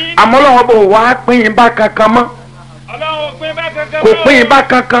àmọ́ Ọlọ́run bò wá pín in bá kankan mọ́. kò pín in bá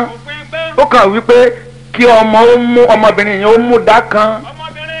kankan. ó kàn wípé kí ọmọbìnrin yẹn ó mú dá kan.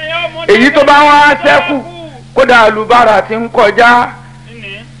 èyí tó bá wá ṣẹ́kù kódà àlùbárà ti ń kọjá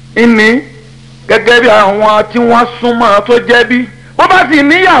ìní gẹ́gẹ́ bí àwọn tí wọ́n súnmọ́ tó jẹ́ bí. bó bá sì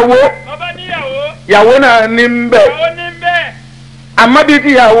níyàwó ìyàwó náà ní ń bẹ̀. àmọ́ bí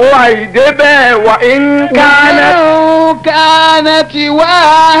tíyàwó àìdé bẹ́ẹ̀ wà ń كانت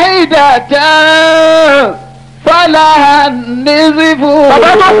واحدة فلها النصف.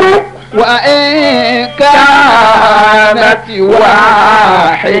 وإن كانت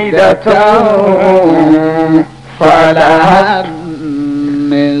واحدة فلها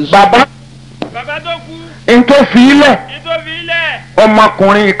النصف. bàbá ntọ́ fi ilẹ̀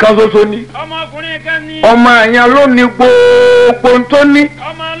ọmọkùnrin kan ṣoṣo ni ọmọ àyàn ló ní gbogbo ntó ní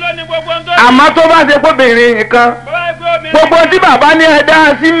àmọ́ tó bá ṣe kóbìnrin nìkan gbogbo tí bàbá ní ẹ̀dá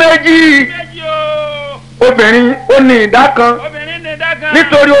sí méjì obìnrin ó ní ìdá kan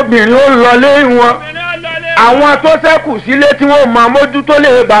nítorí obìnrin ó lọlé wọn àwọn tó ṣẹ́kù sílé tí wọ́n máa mójútó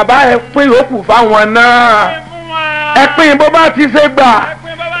lè bàbá ẹ pín yòókù fáwọn náà ẹ pín bó bá ti ṣe gbà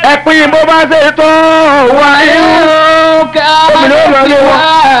ẹ pín bó bá ṣe tó wà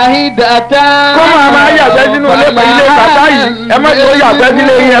kó máa yàgbẹ́ sínú ilé bàbá yìí ẹ má tó yàgbẹ́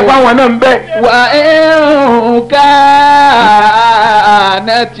sílé yẹn fáwọn náà ń bẹ̀. wà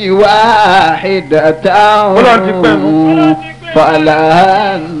kanati wahidatan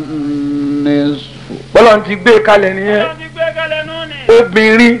falaha nisfu. bọ́lá ti gbé kalẹ̀ nìyẹn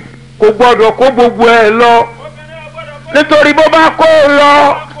obìnrin kò gbọ́dọ̀ kó gbogbo ẹ̀ lọ nítorí bó bá kó lọ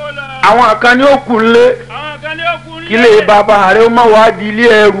àwọn kan ní òkú ńlé kílé bàbá rẹ̀ ó má wá di ilé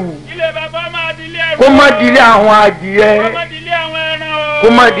ẹrù kó má di ilé àwọn adìẹ kó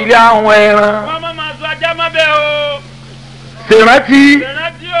má di ilé àwọn ẹran ṣèrántí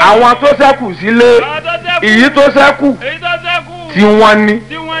àwọn tó ṣẹ́kù sílé èyí tó ṣẹ́kù tí wọ́n ní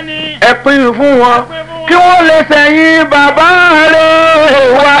ẹ pín fún wọn kí wọ́n lè sẹ́yìn bàbá rẹ̀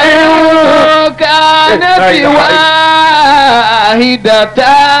wá ẹ̀rùn kanati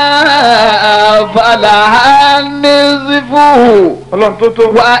wahidatan falaha nisfu. ọlọ́run tó tó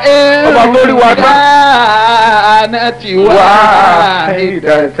wà ọba tó rí wa tán. kanati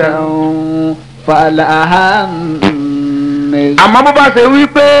wahidatan falaha nisfu. àmọ́ bó bá ṣe wí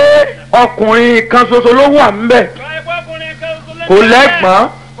pé ọkùnrin kan ṣoṣo ló wà ńbẹ̀ kò lẹ́gbọ̀n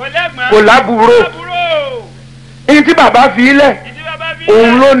kò lábúrò ní tí bàbá fi ilẹ̀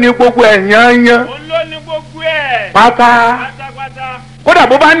òun ló ní gbogbo ẹ̀ yányán pátá kódà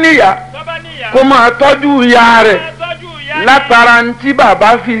bó bá níyà kó máa tọ́jú ìyá rẹ̀ látara ní tí bàbá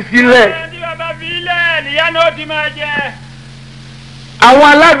fi sílẹ̀. àwọn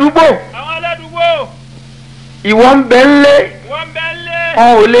aládùúgbò ìwọ ń bẹ ńlé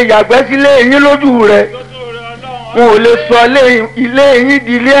wọn ò lè yàgbẹ́ sílé yín lójú rẹ̀ wọn ò lè sọ ilé yín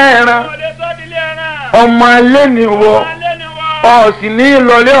di ilé ẹran ọmọ alẹ́ ni wọ ọ sì ní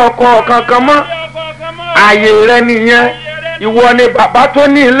ìlọlé ọkọ kankan mọ́ ààyè rẹ nìyẹn ìwọ ni bàbá tó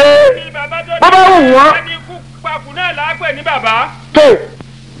ní ilé bó bá wù wọ́n tó.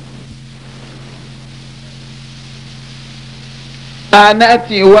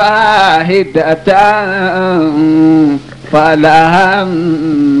 kanati wahidatan falaha.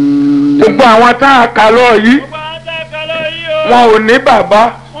 gbogbo àwọn tá a kà lọ yìí wọn ò ní bàbá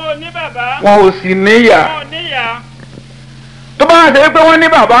wọn ò sì níyà tó bá ṣe pé wọ́n ní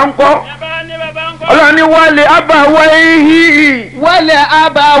bàbá ńkọ́ ọlọ́run ní wálé abawayhi. wálé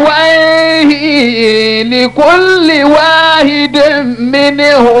abawayhi likulli wahidin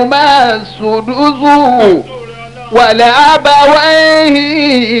minhuma sudusu. wálé abawayhi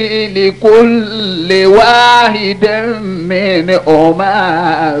likulli wahidin minhuma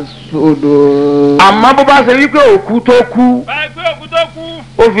sudusu. àmọ́ bó bá ṣe wípé òkú tó kú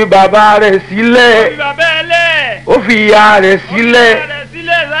ó fi bàbá rẹ̀ sílẹ̀ ó fi ìyá rẹ̀ sílẹ̀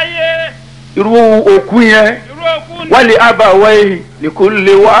irú òkú yẹn wálé abawayhi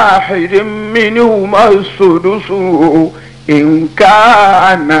likulli wahidin minhuma sudusu in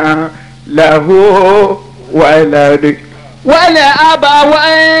kana lahu walad. wálé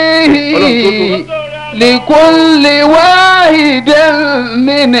abawayhi likulli wahidin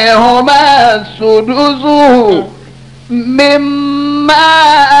minhuma sudusu mimma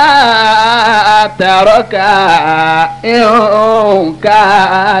taraka in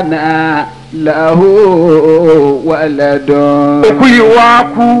kana lahu waladun. òkú yìí wá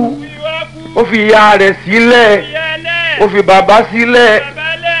kú ó fi ìyá rẹ̀ sílẹ̀ ó fi bàbá sílẹ̀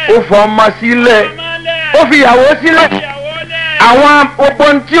ó fọmọ sílẹ̀ ó fi ìyàwó sílẹ̀ àwọn gbogbo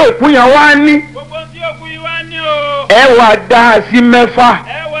tí òkú yẹn wá ní ẹ wá dá sí mẹ́fà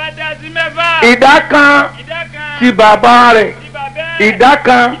ìdá kan ti bàbá rẹ̀ ìdá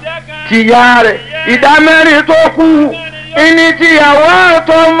kan ti ìyá rẹ̀ ìdá mẹ́rin tó kù ìní tìyàwó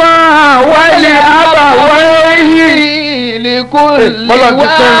tó máa wálé abawayhi likulli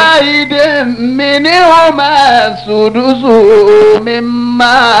wahidin minhuma sudusu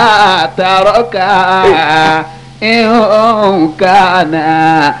mimma taraka in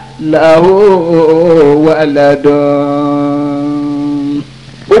kana lahu waladun.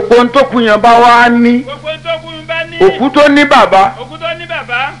 gbogbo ń tó kù yẹn bá wá ní òkú tó ní bàbá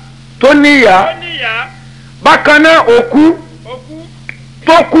tó níyà bákan náà òkú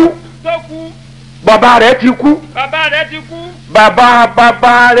tó kú bàbá rẹ̀ ti kú bàbá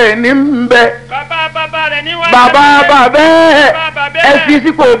bàbá rẹ̀ ní ń bẹ bàbá bàbá ẹ fi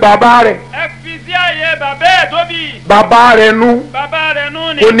sípò bàbá rẹ̀ bàbá rẹ̀ nu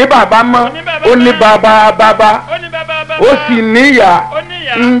kò ní bàbá mọ́ ó ní bàbá bàbá ó sì níyà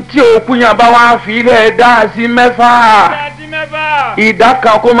ntí òkú yẹn bá wá fi lẹ̀ dá sí mẹ́fà ìdá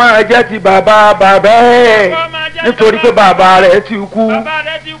kan kó máa jẹ́ ti bàbá bàbá ẹ̀ nítorí pé bàbá rẹ̀ ti kú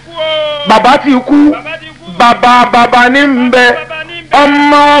bàbá ti kú bàbá bàbá ní ń bẹ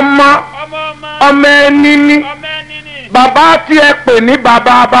ọmọ ọmọ ọmọ ẹni ní bàbá tí ẹ pè ní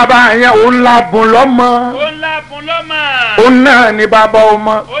bàbá bàbá yẹn òun la bùn lọ́mọ òun náà ní bàbá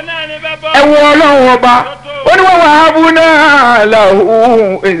ọmọ ẹ wo ọlọ́run ọba ó ní wọ́n wà á bú náà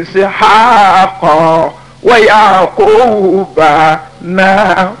lahu Ishaqa wa Yaquba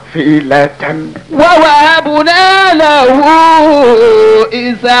nafilatan. wa wahabna lahu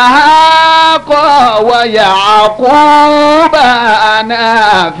Ishaqa wa Yaquba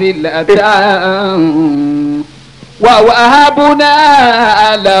nafilatan. ووهبنا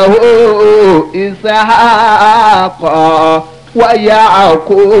له إسحاق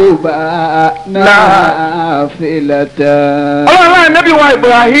ويعقوب نافلة. ọlọ́run Ànábì wa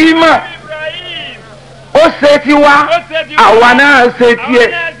Ibrahim ó ṣe tiwa àwa náà ṣe tiẹ̀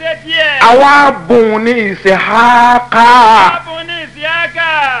àwa bùn ní Ìsíhákà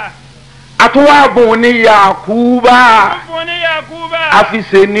àtúwà bùn ní Yakuba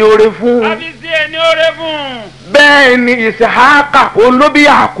àfìṣe ní oore fún bẹ́ẹ̀ ni Ìsíhákà òun ló bí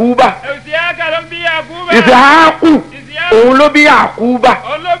Yakuba Ìsíhákù òun ló bí Yakuba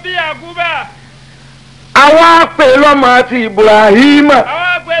àwa pè lọ́mọ ti Ibrahim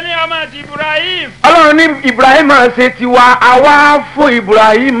ọlọ́run ní Ibrahim ṣe tiwa àwa fún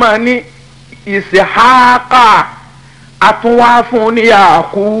Ibrahim ní Ìsíhákà àtúnwá fún ní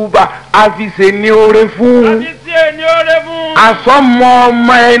Yakuba àfìṣe ní oore fún àsọmọ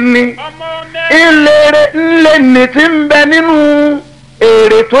ọmọ ẹni ńlẹ̀ ní ti ń bẹ nínú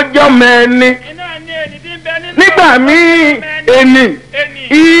èrè tó jọmọ ẹni nígbà míì ẹni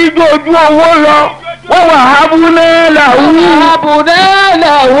ìjọ ojú owó lọ wọ́n wà ábúlé làwù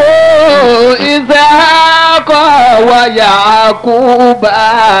Ishaqa wa Yaquba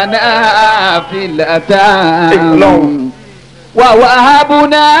nafilatan.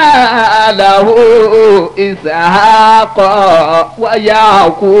 ووهبنا له إسحاق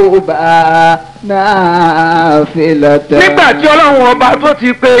ويعقوب نافلة. nígbà tí ọlọ́run ọba tó ti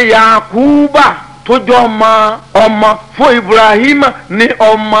pe Yakuba tó jọ ọmọ fún Ibrahim ní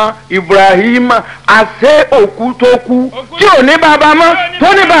ọmọ Ibrahim àṣẹ òkú tó kú tí ò ní bàbá mọ́ tó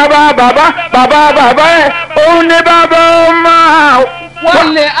ní bàbá ẹ̀ òun ní bàbá ọmọ.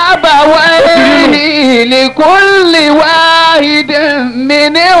 ولأبويه لكل واحد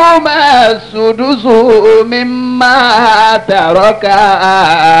منهما السدس مما ترك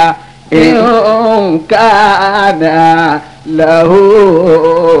إن كان له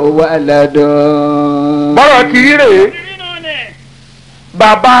ولد. bọ́rọ̀ kiri rèé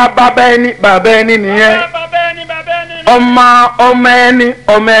bàbá ẹni nìyẹn ọmọ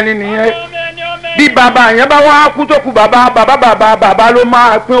ẹni nìyẹn bí bàbá yẹn bá wá kú tó kú bàbá ló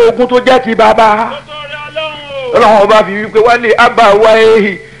máa pín ogún tó jẹ́ ti bàbá ọlọ́run ọba fi wípé wálé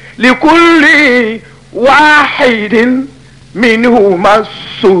abawayhi likulli wahidin minhuma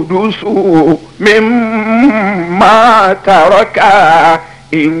sudusu mimma taraka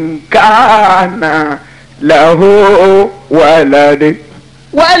in kana lahu walad.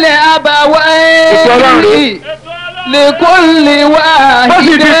 wálé abawayhi لكل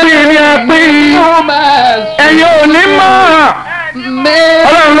واحد منهما ẹ̀yin ò ní mọ̀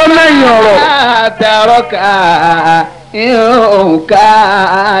ọlọ́run ló lẹ́yìn ọ̀rọ̀ ترك إن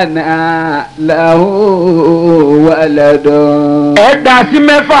كان له ولد. ẹ dá sí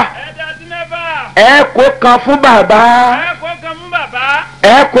mẹ́fà ẹ kó kan fún bàbá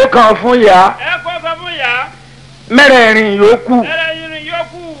ẹ kó kan fún ìyá mẹ́rẹ̀ẹ̀rin yòókù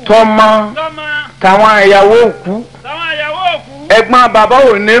tọmọ táwọn ìyàwó òkú ẹ̀gbọ́n bàbá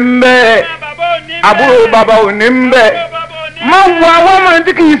ò ní ń bẹ àbúrò bàbá ò ní ń bẹ má wo àwọn ọmọ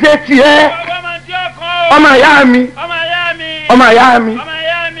tí kì í ṣe tiẹ̀ ọmọ ìyá mi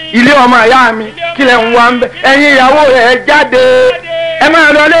ilé ọmọ ìyá mi kí lẹ ń wá ń bẹ ẹ̀yin ìyàwó rẹ̀ jáde ẹ máa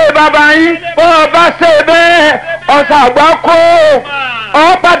lọ lé bàbá yín bó o bá ṣe bẹ́ẹ̀ ọ̀sàgbà kó ọ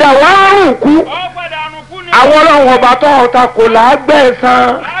padà wá rùn kú àwọn ọlọ́run ọba tó ọ̀tá kò lágbẹ̀san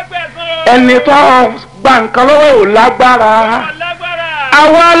ẹni tó gba nǹkan lọ́wọ́ ò lágbára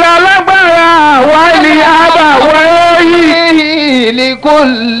àwọn alágbára wà ní abawayhi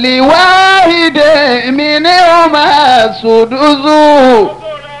likulli wahidin minhuma sudusu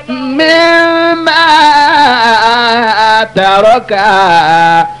mimma taraka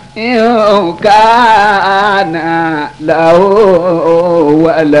in kana lahu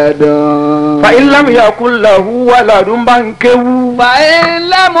waladun. fa in lam yakun lahu waladun bá ń kéwú. fa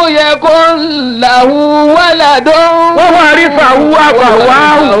in lam yakun lahu waladun. wa warithahu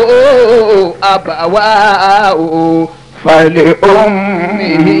abawahu.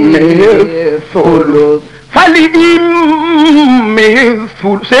 فلأمه الثلث فلأمه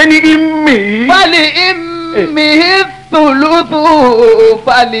الثلث سني أمي فلأمه الثلث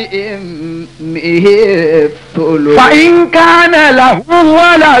فلأمه الثلث فإن كان له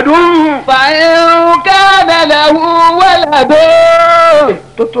ولد ولد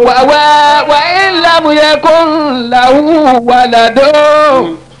وإن لم يكن له ولد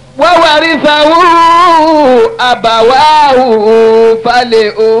وورثه أبواه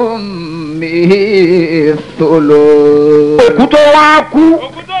فلأمه الثلث. òkú tó wá kú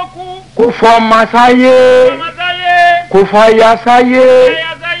kò fọmọ sáyé kò fàyà sáyé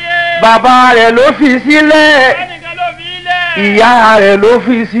bàbá rẹ̀ ló fi sílẹ̀ ìyá rẹ̀ ló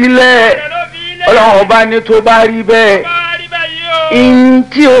fi sílẹ̀ Ọlọ́run ọba ní tó bá rí bẹ́ẹ̀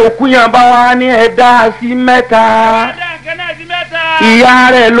ntí òkú yẹn bá wá ní ẹ̀dá sí mẹ́ta ìyá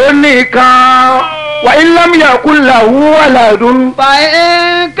rẹ̀ ló nìkan wa in lam yakun lahu waladun. fa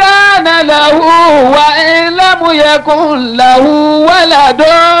in kana lahu wa in lam yakun lahu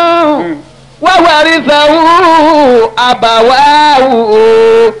waladun wa warithahu abawahu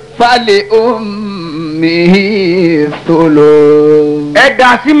fali ummihi thuluth. ẹ̀dá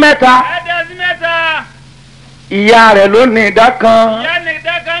sí mẹ́ta ìyá rẹ̀ ló ní ìdá kan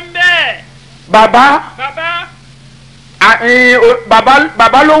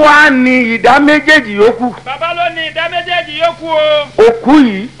bàbá ló wá ní ìdá méjèèjì yòókù. bàbá ló ní ìdá méjèèjì yòókù o. òkú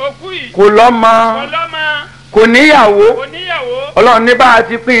yìí kò lọ́mọ kò níyàwó Ọlọ́run ní bá a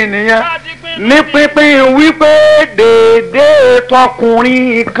ti pín nìyẹn ní pínpín wípé déédéé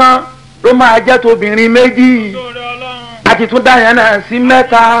tọkùnrin kan ló máa jẹ́ tóbìnrin méjì àti tún dá yẹn náà sí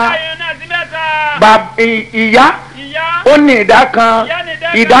mẹ́ta. ìyá ó ní ìdá kan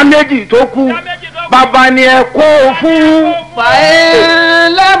ìdá méjì tó kù bàbá ni ẹ kó fún.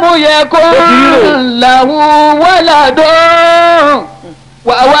 fàyín lámúyẹ kó làwù waladun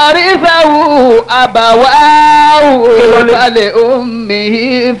wàwárísàwù àbàwáwù falẹ̀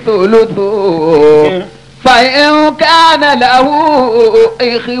ummihi thuluthu fàyín kánà làwù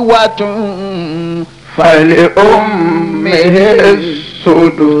ikhwatun falẹ̀ ummihi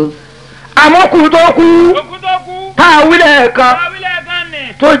sudus. àmọ́ kù tó kú tá a wílẹ̀ kan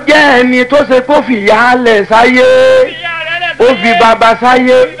tó jẹ́ ẹni tó ṣe kó fìyà lẹ̀ sáyé ó fi bàbá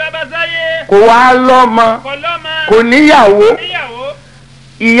sáyé kò wá lọ́mọ kò níyàwó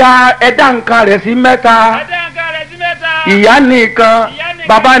ìyá ẹ̀dá nǹkan rẹ̀ sí mẹ́ta ìyá nìkan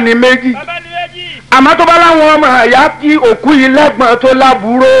bàbá ní méjì àmọ́ tó bá láwọn ọmọ ìyá tí òkú yìí lẹ́gbọ̀n tó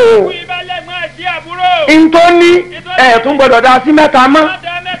lábúrò ntọ́ni ẹ̀ tún gbọ́dọ̀ dá sí mẹ́ta mọ́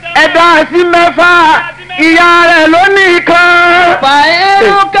ẹ̀dá sí mẹ́fà ìyá rẹ̀ ló nìkan.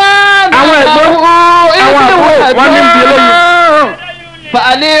 fàyẹ̀rùkà àwọn ẹ̀gbọ́n àwọn àbúrò wọn ní ibi eléyìí.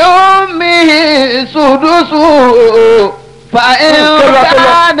 fàlẹ́ omi sùdùsù fàyẹ̀rùkà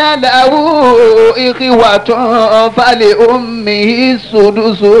nàlàwù ìkìwàtún fàlẹ́ omi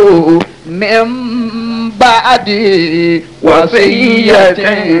sùdùsù mẹ́mbàdì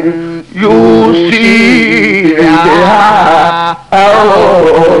wàsíyàtìn yusi biha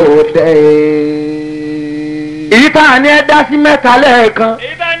awode. èyí tá a ní ẹ dá sí mẹ́ta lẹ́ẹ̀kan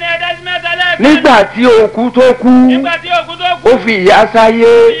nígbà tí òkú tó kú ó fi ìyá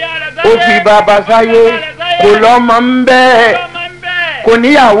sáyé ó fi bàbá sáyé kò lọ́mọ ń bẹ́ẹ̀ kò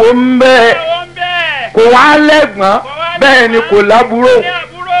níyàwó ń bẹ́ẹ̀ kò wá lẹ́gbọ̀n bẹ́ẹ̀ ni kò lábúrò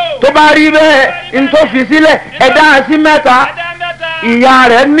tó bá rí bẹ́ẹ̀ n tó fi sílẹ̀ ẹ dá sí mẹ́ta ìyá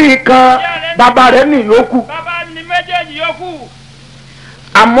rẹ̀ nìkan bàbá rẹ̀ ní yòókù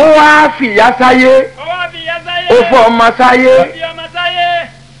àmọ́ wá fìyà sáyé ó fọ ọmọ sáyé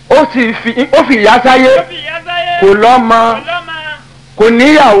ó fi ìyá sáyé kò lọ́mọ kò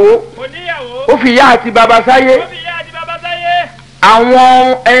níyàwó ó fi ìyá àti bàbá sáyé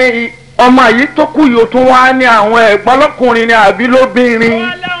àwọn ọmọ yìí tó kù yóò tún wá ní àwọn ẹ̀gbọ́n lọ́kùnrin ni àbí lóbìnrin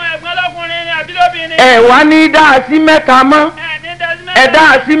ẹ wá ní dá sí mẹ́ta mọ́ ẹ dá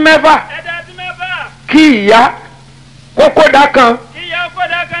sí mẹ́fà kí ìyá kókó dá kan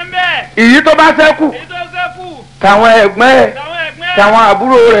èyí tó bá ṣẹ́kù tàwọn ẹ̀gbọ́n ẹ̀ tàwọn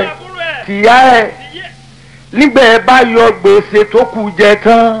àbúrò rẹ̀ tìyá ẹ̀ nígbà ẹ bá yọ gbèsè tó kù jẹ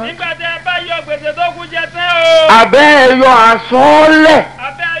tán àbẹ́ ẹ yọ àsọ́ọ́lẹ̀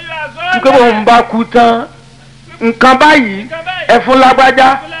nígbà wọn bá kú tán nǹkan báyìí ẹ fún lágbájá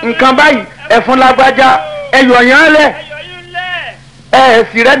nǹkan báyìí ẹ fún lágbájá ẹ yọ̀ yán lẹ̀ ẹ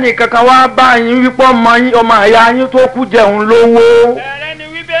sì rẹ́ nìkan kan wá bá yín wípé ọmọ àyà yín tó kú jẹun lówó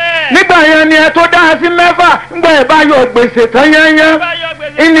nígbà yẹn ni ẹ tó dá sí mẹ́fà nígbà ẹ bá yọ gbèsè tán yányán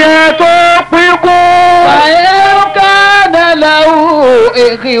ìní ẹ tó pín kú. fàyẹ̀rùkà nàlàwù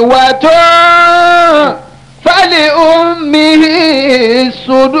ìkìwàtún ولأمه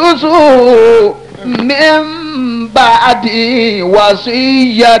السدس من بعد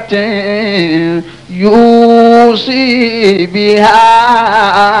وصية يوصي بها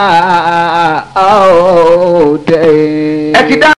أو دين.